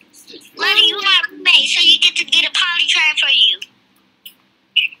train. Lenny, you my roommate, so you get to get a potty train for you.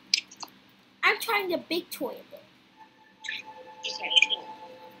 I'm trying the big toilet.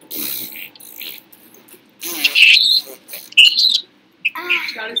 Ah,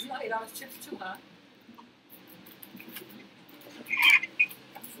 Got his $8 chips too, huh?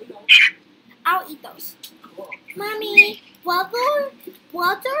 I'll eat those. Mommy, brother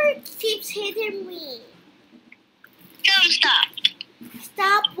keeps hitting me. Tell him stop.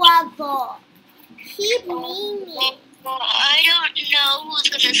 Stop, brother. Keep meaning. Well, I don't know who's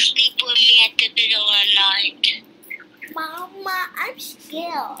gonna sleep with me at the middle of the night. Mama, I'm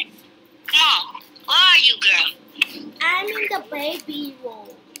scared. Come on, where are you, girl? I'm in the baby room.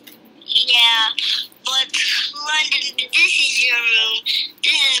 Yeah, but London, this is your room.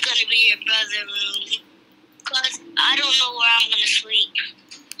 This is gonna be your brother's room. Cause I don't know where I'm gonna sleep.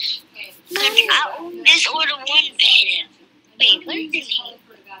 Cause I just ordered one bed. Wait, what is this?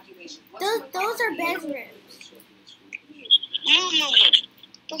 Those are bedrooms. No.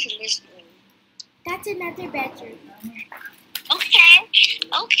 Those are this room. That's another bedroom.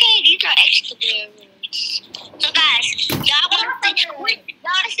 Okay, these are extra bedrooms. So guys, y'all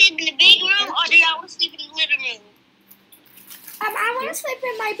wanna sleep in the big room or do y'all wanna sleep in the living room? I want to sleep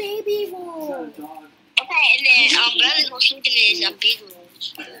in my baby room. Okay, and then brother's gonna sleep in his big room.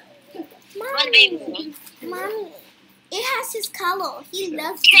 One baby room. Mommy, it has his color. He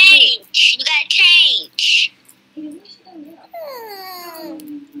loves Change. You gotta change. it.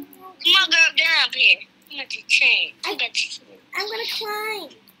 Come on, girl, get up here. You have to change. You got to. I'm gonna climb.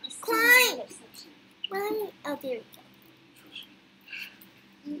 Climb. Mommy, oh there we go.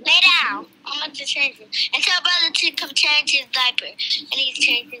 Lay down. I'm about to change him. And tell brother to come change his diaper. I need to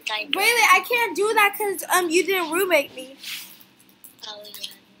change his diaper. Really, I can't do that because you didn't roommate me. Oh yeah.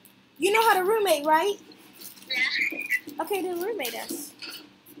 You know how to roommate, right? Yeah. Okay, then roommate us.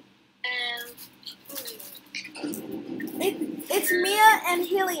 It's Mia and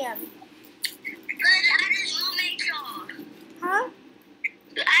Helium. Brother, I just roommate y'all. Huh?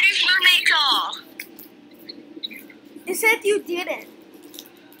 I just roommate y'all. It said you didn't.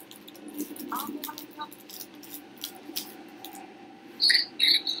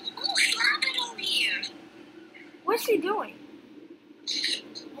 Who's slapping over here? What's she doing?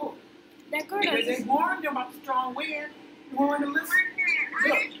 Oh, That girl because does. they warned them about the strong wind. You want to listen?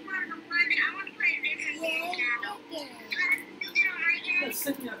 Look, I want to play this game now. You get on my game? they're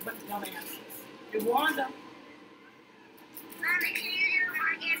sitting there, but dumb asses. They warned them. Mommy, can you get on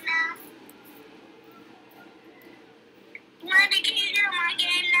my game now? Mommy, can you get on my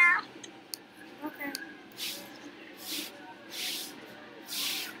game now? Okay.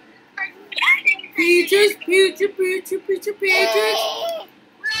 Peaches. Peaches.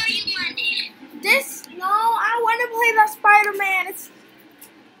 Where are you, Monday? This, no, I want to play the Spider-Man. It's,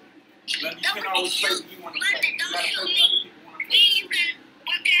 But you can always play what you want to play. You gotta play what other people want to play. You can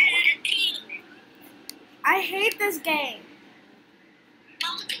work out as a team. I hate this game. But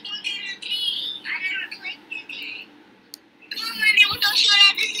we can work as a team. I never played this game. Come on, Monday, we'll go shoot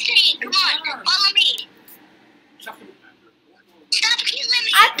out this team. Come on, follow me. Stop killing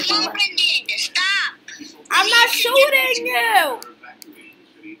me. Come on, Brendan. Stop. I'm not shooting you.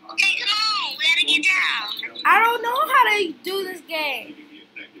 Okay, come on. We gotta get down. I don't know how to do this game.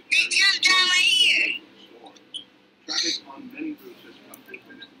 Then jump down right here. Traffic on many routes has come to an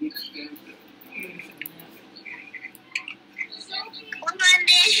complete standstill. Come on,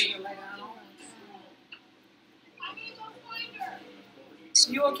 then.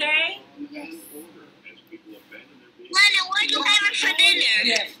 You okay? Monday, what are you having for dinner?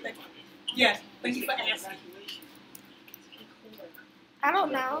 Yes. Yes. Thank you for asking. I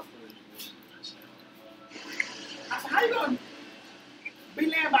don't know. I said, how you gonna be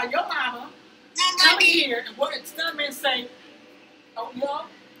laying by your mama? Come Come on, here and what instead of me say, oh yeah,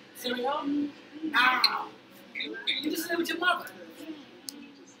 cereal? No. You just live with your mother.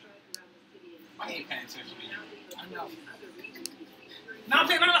 I ain't paying attention to you. I know. No, I'm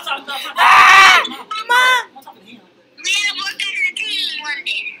saying, no, I'm talking to Ah! Mom! I'm talking to him. we gotta work as a team one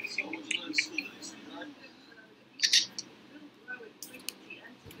day.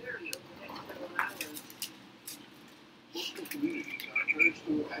 Multiple communities are urged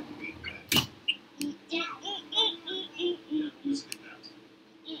to evacuate that.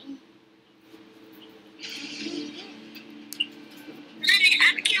 Monday,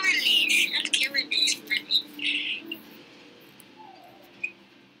 I'm killing this. I'm killing this, Monday.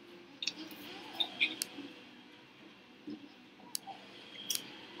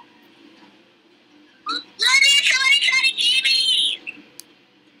 Monday, somebody try to get me.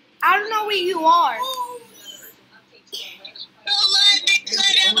 I don't know where you are. No, Monday,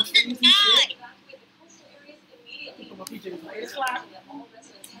 I'm about to die. Put my PJ in 8 o'clock.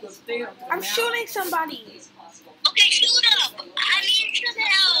 Go stay up I'm shooting somebody. Okay, shoot up. I need some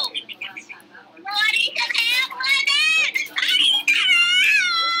help. No, I need some help, Monday. I need some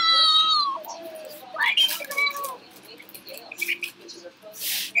help. I need some help.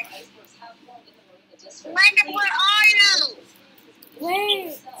 Monday, where are you?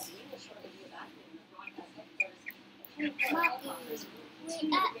 Wait.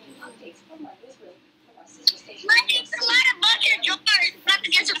 Monday, it's a lot of bunch of jars. We have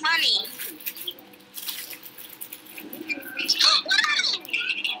to get some money. What?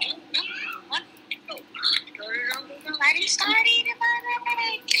 I just started.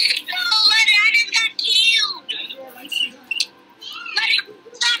 No, Monday, I just got killed. Monday,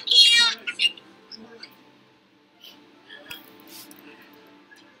 got killed.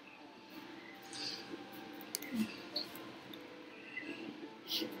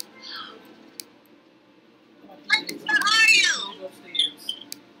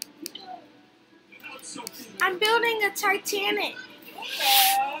 I'm building a Titanic.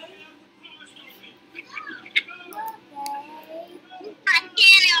 I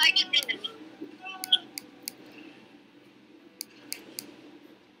can't argue with him.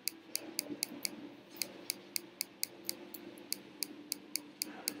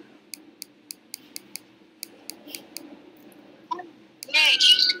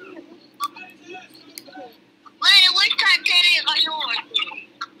 Wait, which Titanic are yours?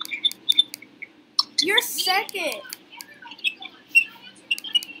 You're second.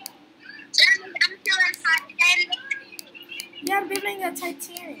 I'm still in Titanic. Yeah, I'm building a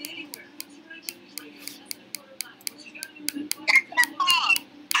Titanic. That's the bomb.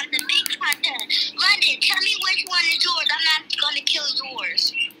 I'm the big Titanic. London, tell me which one is yours. I'm not gonna kill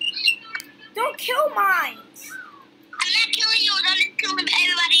yours. Don't kill mine. I'm not killing yours. I'm just killing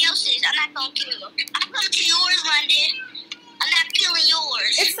everybody else's. I'm not gonna kill. I'm coming to yours, London. I'm not killing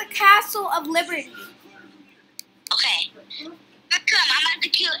yours. It's the Castle of Liberty. Okay. Here come. I'm about to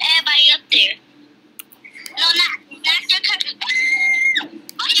kill everybody up there. No, not your cousin.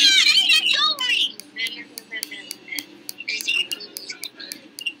 Oh yeah, they just told me.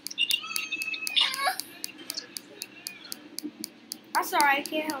 I'm sorry, I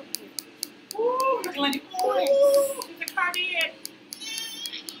can't help you. Ooh, look like ooh, the car in.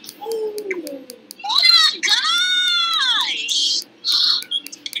 Ooh. Oh my gosh!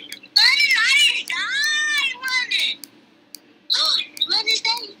 London, I didn't die, London. London's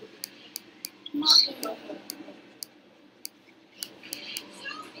dead.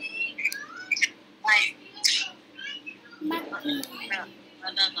 Bye. Monkey. Bye.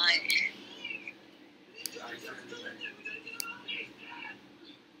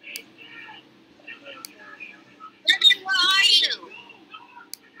 London, where are you?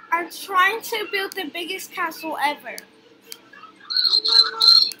 I'm trying to build the biggest castle ever. Are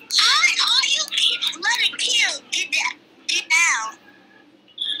you London kill? Get down.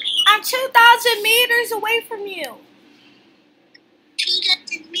 I'm 2,000 meters away from you.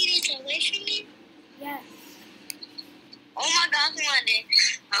 2,000 meters away from you? Yes. Oh my gosh, London.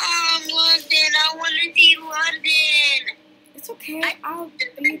 London, I want to see London. It's okay. I- I'll be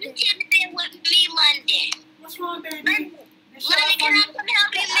You there. can't be with me, London. What's wrong, baby? London, can I come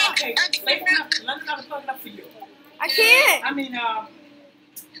help you Okay, make wait, a London, I'm plugging up for you. I can't. I mean,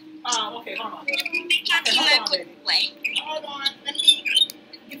 okay, hold on. way. Hold on, let me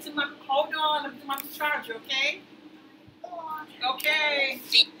get to my, hold on, let me get my charger, okay? Okay.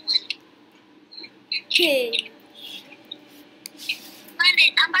 Okay. London,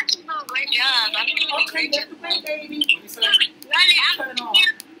 I'm about to do a great job. I'm doing a Okay, great job. that's the way, baby. London, I'm Turn it going on. to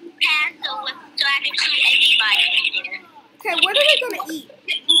pass so I can see everybody. Okay, what are we gonna eat?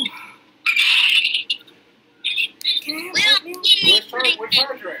 Can I We have don't oatmeal? get What anything.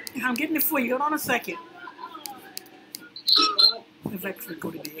 charger? I'm getting it for you. Hold on a second. Let's actually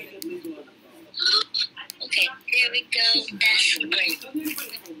go to bed. Okay, there we go. That's great.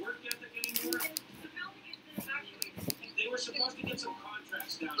 They were supposed to get some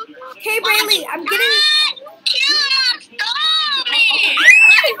contracts down here. Okay, Braylee, I'm getting. Stop it!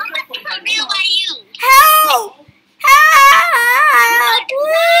 I'm real by you. Help! Help!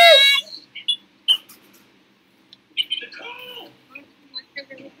 Please!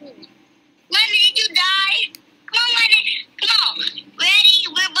 London, did you die? Come on, London. Come on. Ready?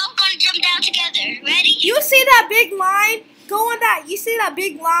 We're both gonna jump down together. Ready? You see that big line? Go on that. You see that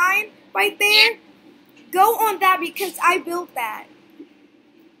big line right there? Go on that because I built that.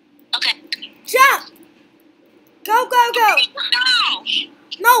 Okay. Jump! Go, go, go! No.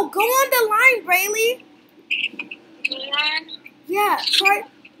 No, go on the line, Braylee. Yeah, try.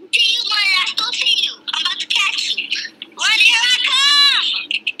 See you, London. I still see you. I'm about to catch you. London, here I come.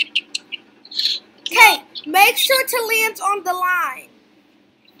 Okay, make sure to land on the line.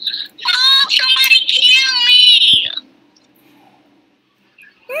 Oh, somebody kill me.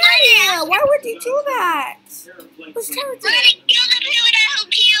 Yeah, why would you do that? It's terrible. London, kill the people that who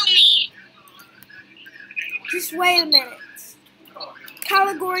kill me. Just wait a minute.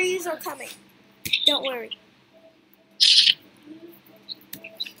 Categories are coming. Don't worry.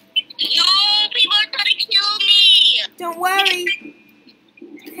 No, people are trying to kill me. Don't worry.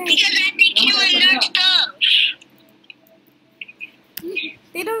 Okay. Because I've been killing their stuff.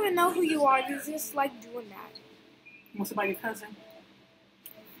 They don't even know who you are. They just like doing that. You want somebody, your cousin?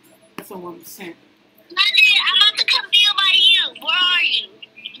 That's the one we sent. London, I'm about to come deal by you. Where are you?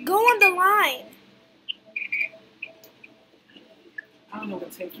 Go on the line. I don't know where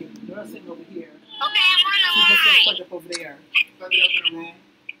to take you. You're sitting over here. Okay, I'm on You the just line. plug up over there. Plug it up in the room.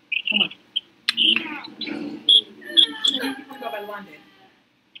 Come on. You can go by London.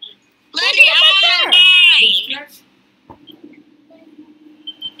 London, I'm on the line. Stretch.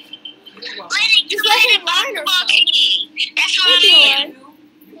 Just let him whine or so. That's what He'll be I alright.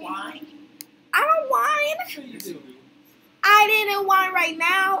 You whine? I don't whine. Sure you do. I didn't whine right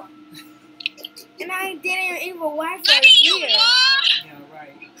now. And I didn't even whine for a Lenny, you year. won? Yeah,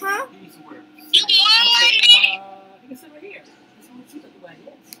 right. Huh? He needs to work. You won, Lenny? You can sit right here. This one you took away.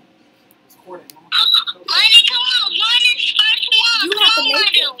 It's quarter. Lenny, come on. One is first one. You have to make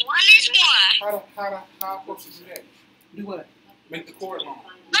Lenny. it. One is one. How am I supposed to do that? Do what? Make the cord long.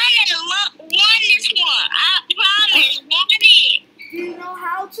 Lenny, look, one is one. I promise. One is. Do you know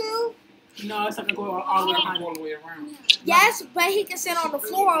how to? No, it's not gonna go all the way behind All it. the way around. Yes, but he can sit on the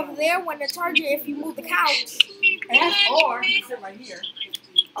floor over there when the charger if you move the couch. And or you can sit right here.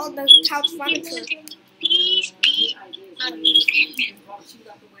 On the couch furniture.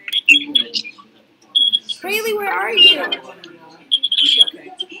 Haley, where are you?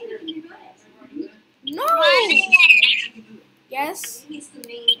 Okay. No. Yes.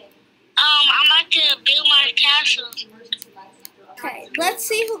 I'm about to build my castle. Okay, let's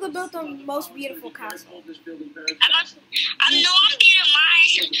see who can build the most beautiful castle. I'm building mine.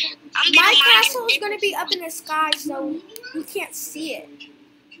 My castle is going to be up in the sky, so you can't see it.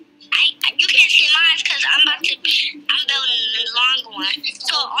 You can't see mine because I'm building the long one.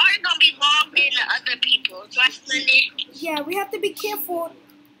 So ours gonna be longer than the other people's, right, Lindy? Yeah, we have to be careful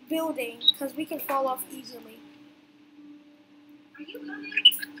building because we can fall off easily.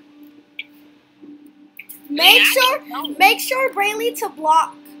 Make sure Brayley to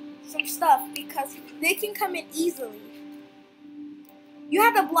block some stuff because they can come in easily. You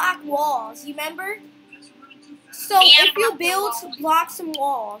have to block walls, you remember? So Yeah, if you build, block some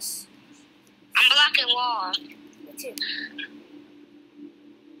walls. I'm blocking walls. Me too.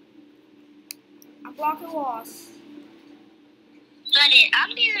 I'm blocking walls. Lenny, I'm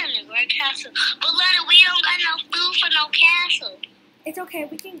building a great castle. But Lenny, we don't got no food for no castle. It's okay,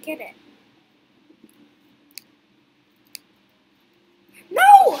 we can get it.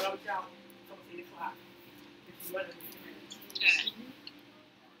 No!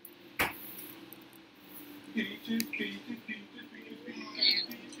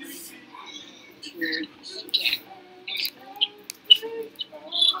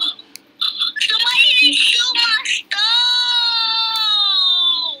 Somebody didn't steal my stove!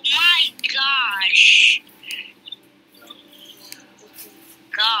 My gosh.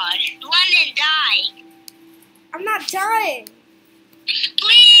 Gosh. London, die. I'm not dying.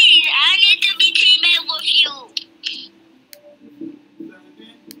 Please, I need to be teammate with you.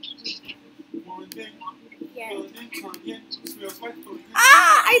 Yeah. Smells like food.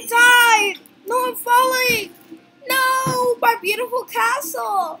 Ah! I died! No, I'm falling! No! My beautiful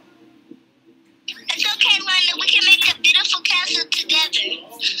castle! It's okay, London. We can make a beautiful castle together.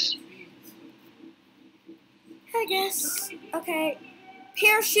 I guess. Okay.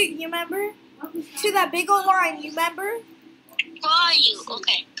 Parachute, you remember? To that big old line, you remember? Where are you?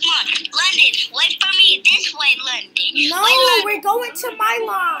 Okay, come on. London, wait for me. This way, London. No, Wait, we're going to my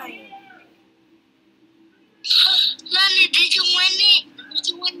line. London, did you win it? Did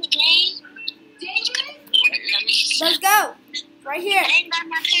you win the game? Let me see. Let's go. Right here. I ain't got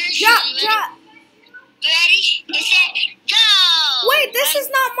my parachute. Drop, You ready? drop. You ready? It said, go! Wait, this is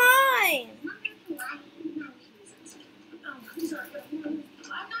not mine.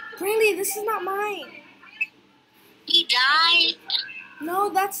 Really, this is not mine. He died. No,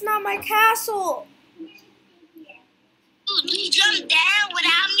 that's not my castle. Dude, you jumped down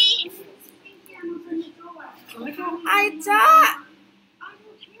without me? I died.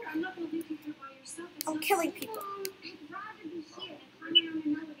 I'm killing people.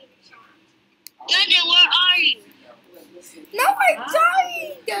 London, where are you? No, I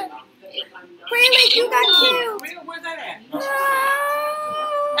died. Really, you got killed. Where's that at? No.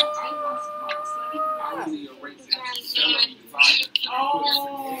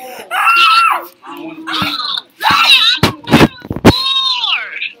 Oh.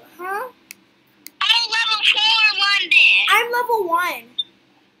 Huh? I'm level 4, London. I'm level 1.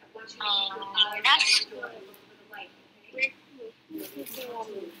 That's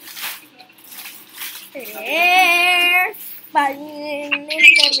There.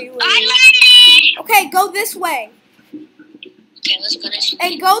 Everywhere. I'm London. Okay, go this way. Okay, let's go this way.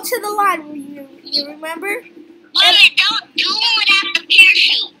 And go to the line. You remember? London, don't do it without the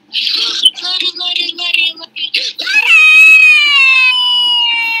parachute. London.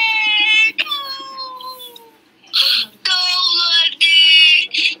 Go,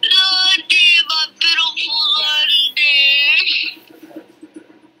 London. London, my beautiful London.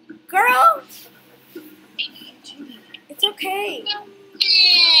 Girl, it's okay. Yeah.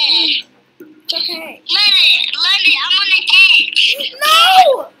 It's okay. London,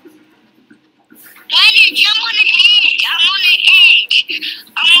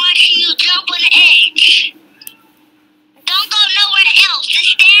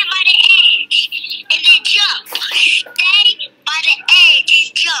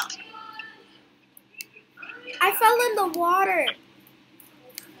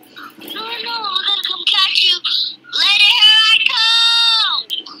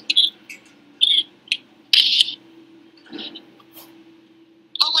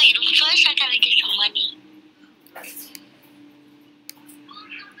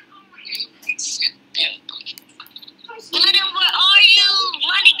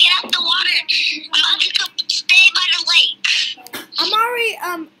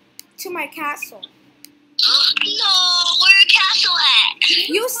 that castle. No, where castle at?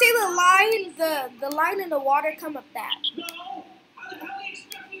 You see the line in the water? Come up that.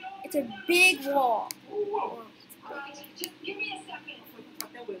 It's a big wall. No,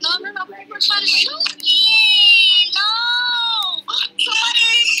 people trying to shoot me. No,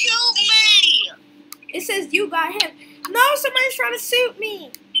 somebody shoot me. It says you got him. No, somebody's trying to shoot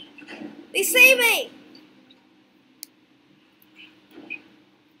me. They see me.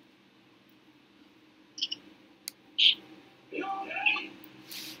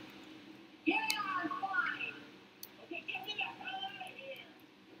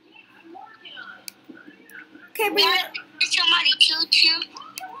 Okay, but Somebody shoot you.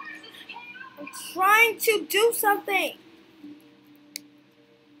 I'm trying to do something.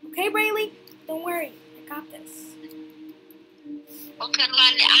 Okay, Braylee? Don't worry. I got this. Okay,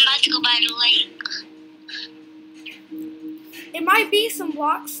 London, I'm about to go by the lake. It might be some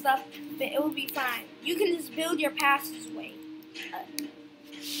block stuff, but it will be fine. You can just build your passageway.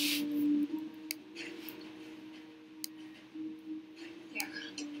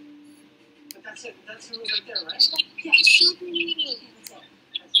 But that's it. That's the room right there, right? Yeah. Shoot me.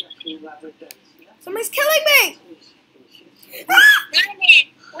 That's the lab right there. See that? Somebody's killing me! London,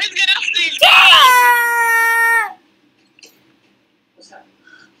 let's get off this game. Ah! What's that?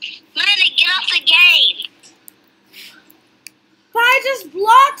 London, get off the game. But I just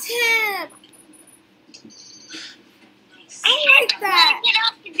blocked him! I like that. Get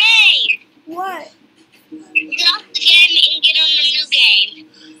off the game. What? Get off the game and get on the new game.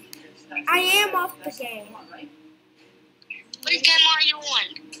 I am off the game. Which game are you on?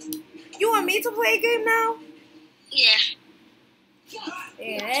 You want me to play a game now? Yeah.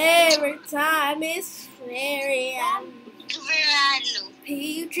 And every time it's very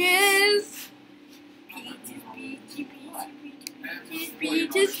peaches.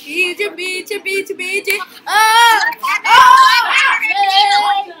 Peaches. Oh!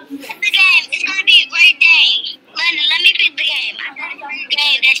 Pick the game. It's gonna be a great day. London, let me pick the game. I got a great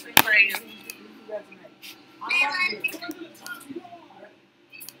game that's for you.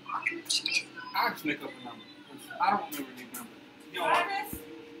 I'll just make up a number. I don't remember these numbers. You don't work.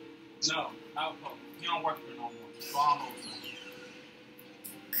 No, you don't work for no more. So I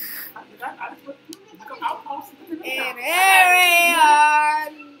don't know what's And every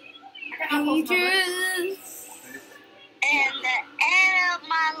peaches. And the end of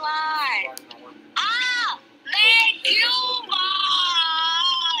my life. I'll make you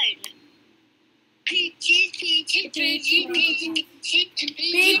mine. Peaches.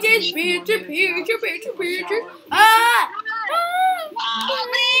 Peaches. Ah! Oh,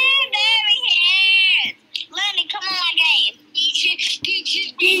 man, very hands. Lenny, come on my game.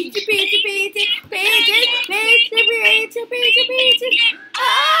 Peaches.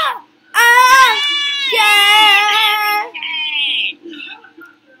 Ah! Yeah!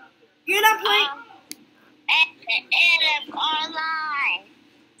 You're not playing. At the end of our life,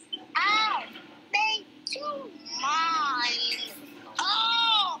 I'll make you mine.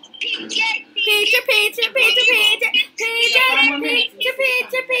 Oh, peaches.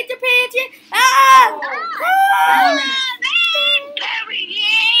 Ah! Very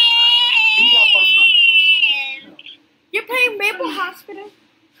hands. You're playing Maple Hospital?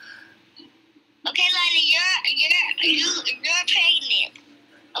 Okay, London, you're pregnant.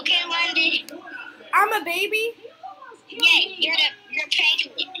 Okay, London. I'm a baby? Yeah, you're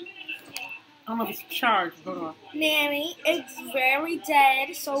pregnant. I don't know if it's charged. Hold on. Nanny, it's very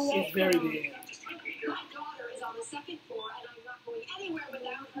dead, so It's very dead. Your daughter is on the second floor, and I'm not going anywhere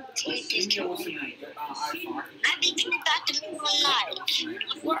without her. what's your name? iPhone. I be kicked out the middle of the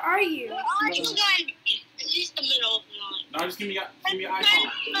night. where are you? Oh, it's London. It's just the middle of the night. No, just give me your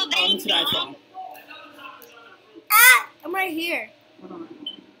iPhone. Oh, into the iPhone. Ah! I'm right here. Hold on.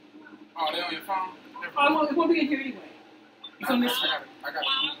 Oh, they on your phone? Oh, it won't be in here anyway. It's on this. I got it.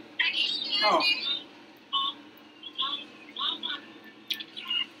 Oh.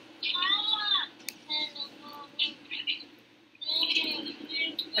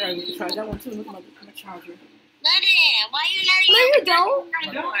 All right, we can try that one too. Look at my charger. London, why you not No, even you don't.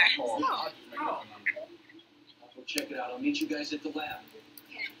 No. Oh. I'll go check it out. I'll meet you guys at the lab.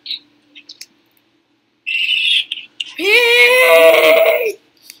 Peace!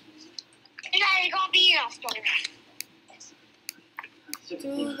 It's not gonna be enough for me. To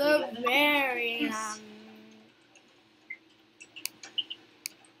the very end.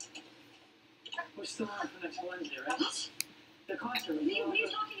 We're still on for next Wednesday, right? The concert. What are you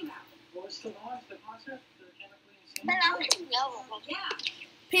talking about? Well, we're still on the concert? The chemically insane? But I was yellow. Yeah.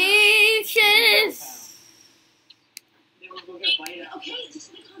 Peaches! Then we'll go get a bite out. Okay,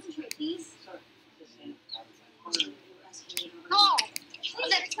 just let me concentrate, please.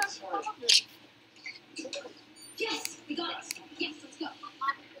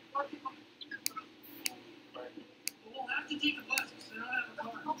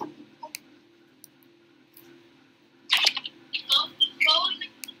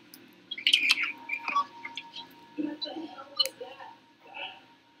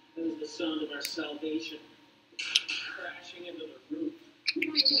 was the sound of our salvation crashing into the roof.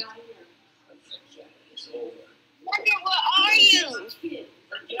 It's over. Mother, where are you?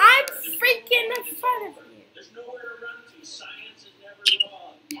 I'm freaking in front of you. There's nowhere to run to. Science is never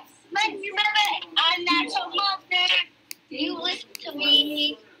wrong. But remember, I'm not your mother. You listen to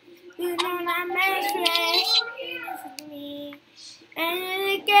me. You know I'm restless. You listen to me. And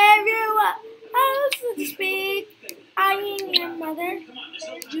I gave you up. I listen to speak. I am your mother.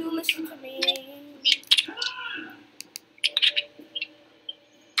 You listen to me.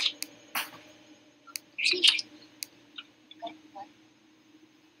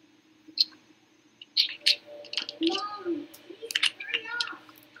 Mom, hurry up.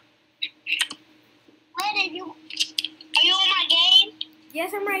 Are you on my game?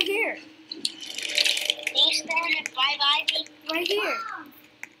 Yes, I'm right here. Can you stand and bye bye me? Right here. Mom,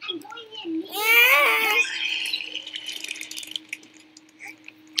 I'm going in. Yeah.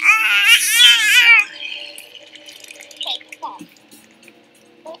 Okay, come on.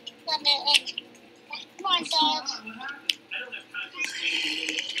 Come on, dog.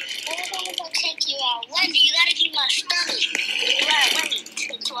 I'm gonna go check you out. Wendy, you gotta keep my stomach. Right, Wendy.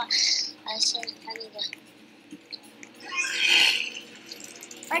 That's why I said I need to.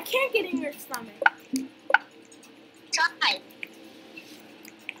 I can't get in your stomach. Try.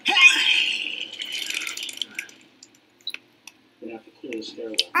 We have to clear the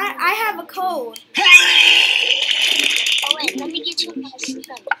stairwell. I have a code. Oh wait, let me get you my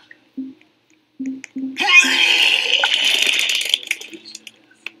stomach.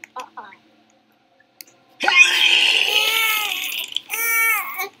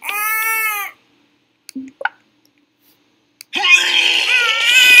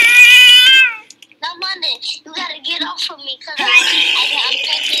 Now, London, you gotta get off of me because I'm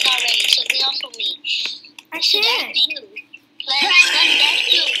pregnant already. So get off of me. I So can't. that's you. London,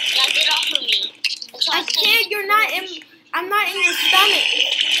 that's you. Now get off of me. So I can't. You're not in. I'm not in your stomach.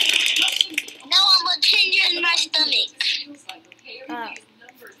 No, I'm gonna change you in my stomach.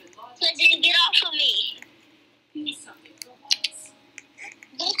 So then get off of me.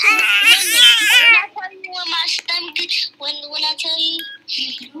 Don't you, London, when I tell you when my stomach is, when I tell you,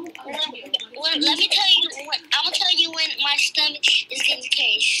 let me tell you, I'm gonna tell you when my stomach is getting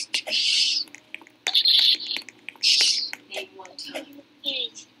cased. Name one time. 10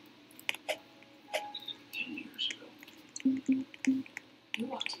 years ago. You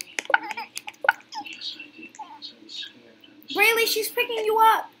walked to me. Yes, I did. Because I was scared. Rayleigh, she's picking you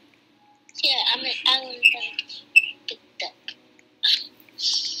up. Yeah, I'm gonna pick up.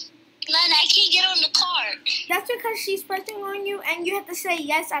 London, I can't get on the cart. That's because she's pressing on you, and you have to say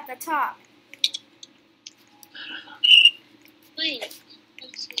yes at the top. Wait. Come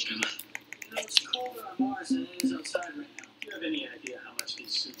on. You know, it's colder on Mars than it is outside right now. Do you have any idea how much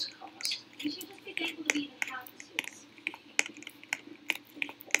these suits cost? You should just be thankful to be even half the suits.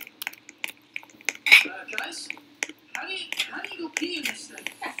 Guys, how do you go pee in this thing?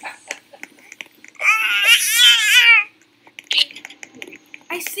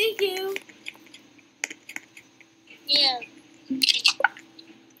 I see you. Yeah.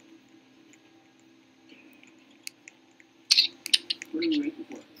 What are you waiting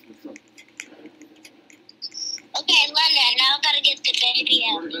for? What's up? Okay, London, now I gotta get the baby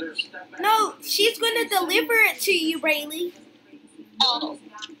out. Or better step back. No, she's gonna deliver it to you, Rayleigh. Oh.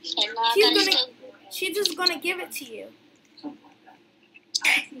 Okay, now I gotta still. She's just gonna give it to you. Something like that.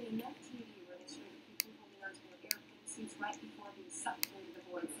 I've seen enough TV where they show the people holding onto an airplane seats right before being sucked into the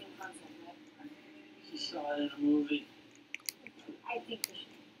void. Same concept, right? You saw it in a movie. I think we should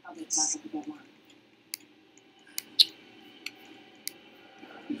probably talk about that more.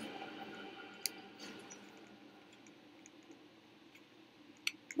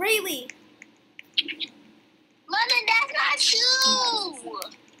 Rayleigh, London, that's not you!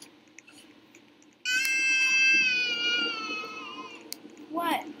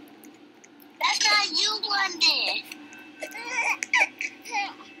 what? That's not you, London.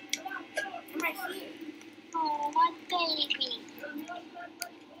 I'm right here. Oh, my baby.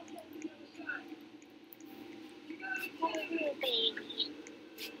 Oh, baby.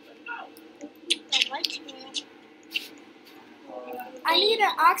 Oh, what's wrong? I need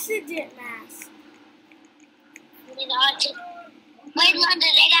an oxygen mask. Wait,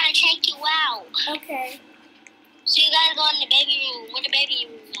 London, they gotta check you out. Okay. So you gotta go in the baby room. Where the baby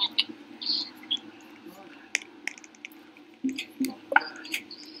room at?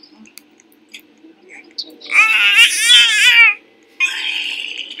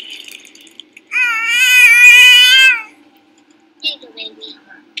 Here you go, baby.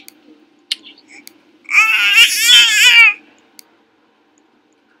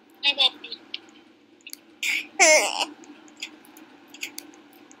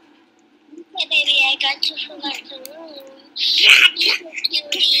 got you for like the room.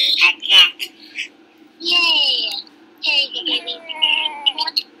 Yay. Here you go, baby. You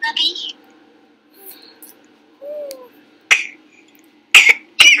want a puppy?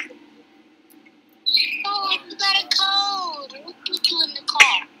 Oh, you got a cold. What did you do in the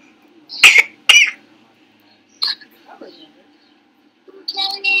car?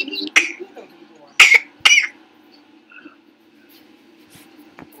 Tell baby.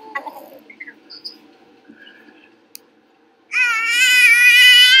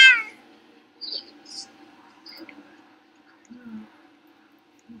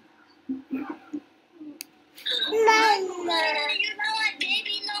 You're not like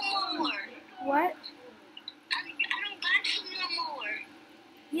baby no more. What? I don't got you no more.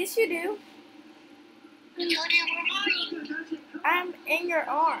 Yes, you do. So then where are you? I'm in your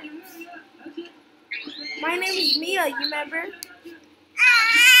arms. My name is Mia, you remember?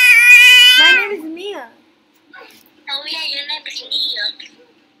 My name is Mia. Oh yeah, your name is Nia.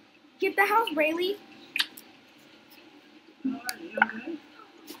 Get the house, Braylee.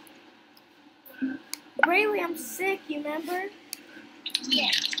 Braylee, I'm sick, you remember?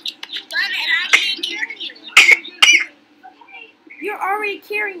 Yeah. But and I can't carry you. You're already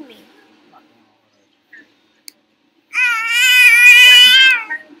carrying me.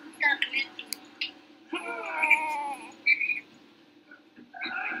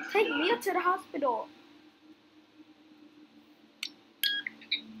 Take Mia to the hospital.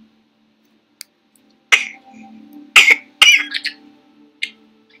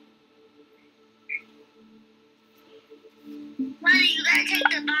 Mommy, you gotta take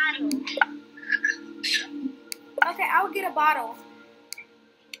the bottle. Okay, I'll get a bottle.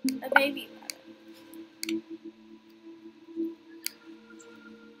 A baby bottle.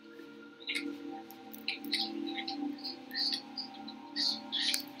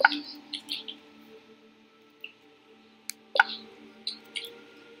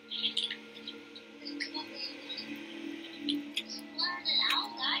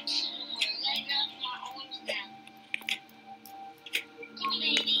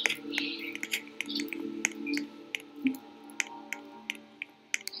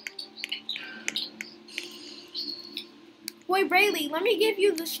 Wait, Braylee, let me give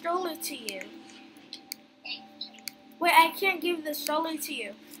you the stroller to you. Wait, I can't give the stroller to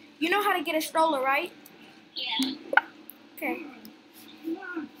you. You know how to get a stroller, right? Yeah. Okay.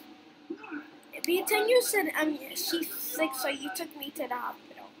 Then you said she's sick, so you took me to the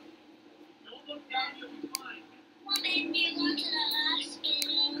hospital. Well, baby, you're going to the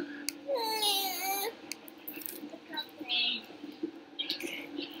hospital. Okay.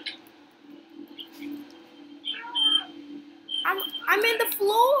 I'm in the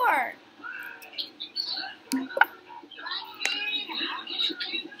floor.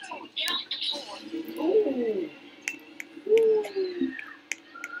 Get off the floor. Ooh.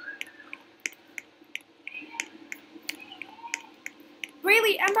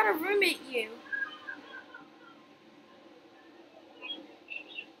 Braylee, I'm about to roommate you.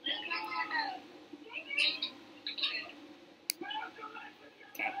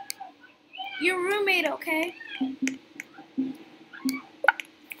 Okay. Your roommate, okay?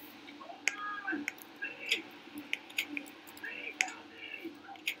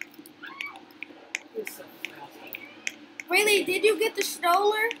 Braylee, did you get the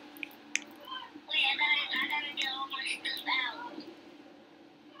stroller? Wait, I gotta get all my stuff out.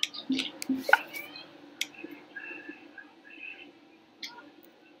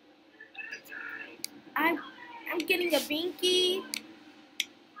 I'm getting a binky.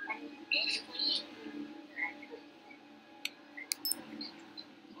 This for you.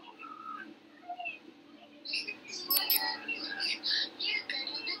 You're good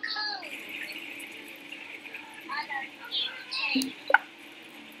in the code. I gotta get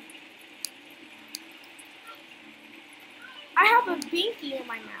I have a binky in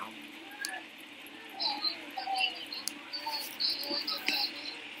my mouth.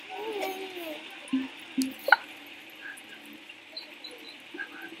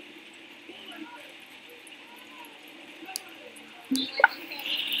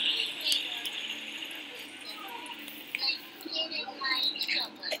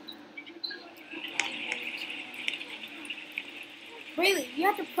 Really, you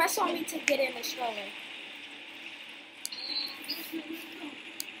have to press on me to get in the stroller.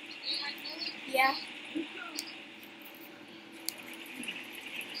 Yeah.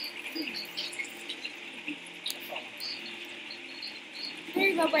 There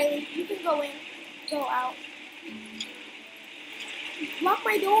you go, Braylee. You can go in. Go out. Lock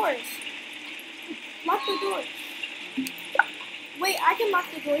my doors. Lock the doors. Wait, I can lock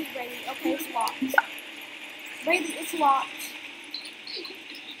the doors, Braylee. Okay, it's locked. Baby, it's locked.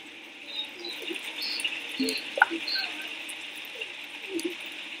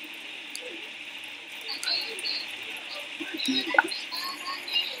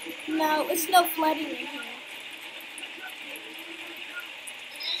 No, it's no flooding in here.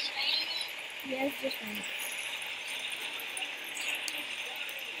 Yeah, it's just raining.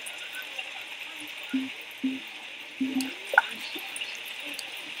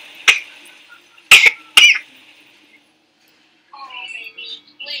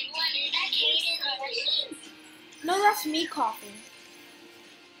 No, that's me coughing.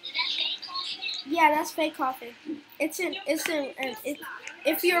 Yeah, that's fake coughing. If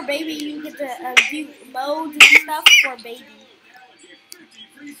you're a baby, you get to do loads and stuff for a baby. I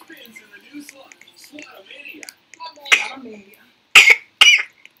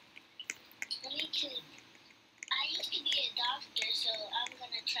used to be a doctor, so I'm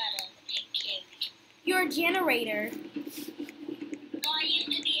gonna try to take care of you. You're a generator. No, I used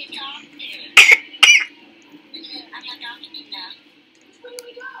to be a doctor. I'm a doctor now. Where do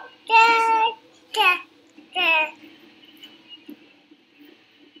we go?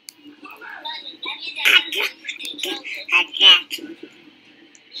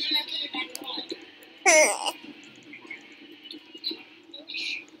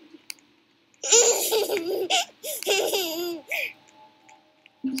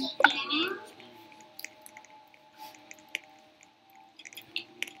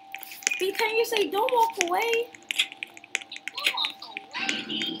 Can you say don't walk away?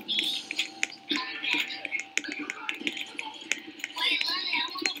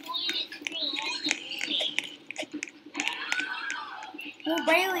 Well,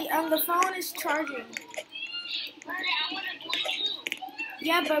 Bailey, the phone is charging.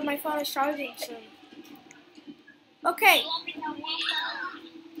 Yeah, but my phone is charging soon. Okay.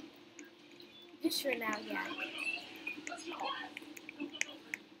 Just for now, yeah.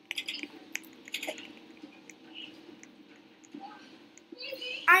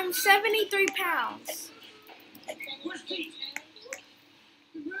 I'm 73 pounds.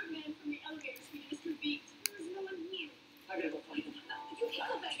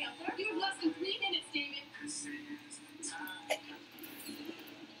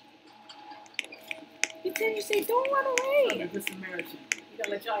 Because you say, don't run away. This American. You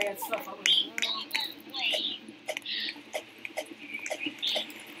gotta let y'all add stuff.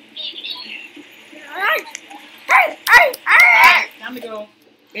 Hey! Time to go.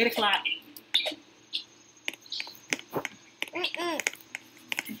 8 o'clock.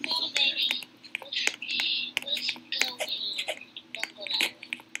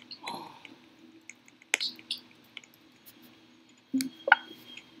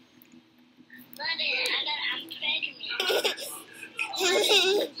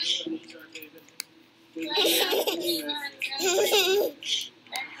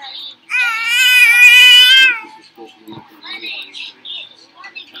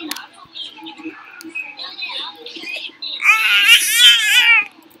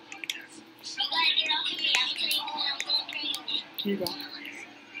 Here you go.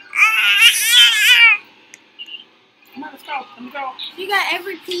 Come on, let's go. Let me go. You got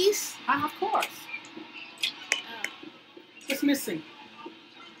every piece? Of course. What's missing?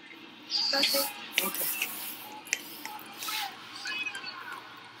 Nothing. Okay.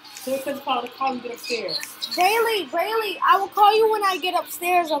 So it says call you get upstairs. Bailey, I will call you when I get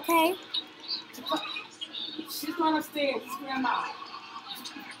upstairs, okay? She's going upstairs. It's Grandma.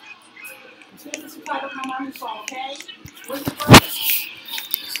 She's supplied with my mommy's phone, okay? Where's the first?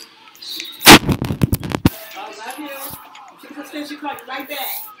 I love you. She's upstairs. She called you right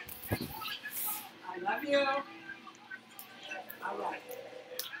back. I love you. All right.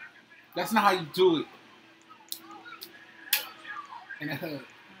 That's not how you do it. In a hug.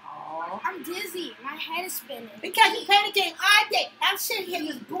 I'm dizzy. My head is spinning. Because you're panicking all day. I'm sitting here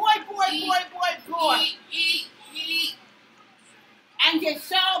just boy. I'm just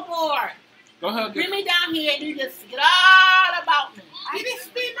so bored. Go ahead. Bring me down here and you just get all about me. You didn't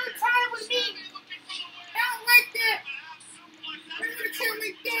spend no time with me. I don't like that. You're going to kill me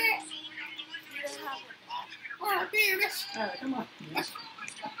dead. Oh, damn, that's... All right, come on.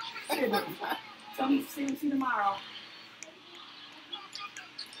 Tell me, see you tomorrow.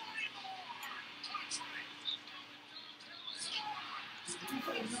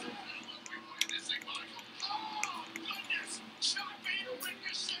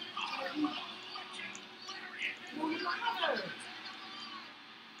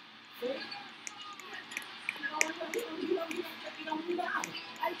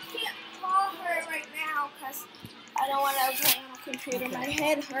 I can't call her right now because I don't want to play on a computer. My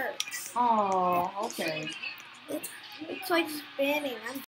head hurts. Oh, okay. It's like spinning.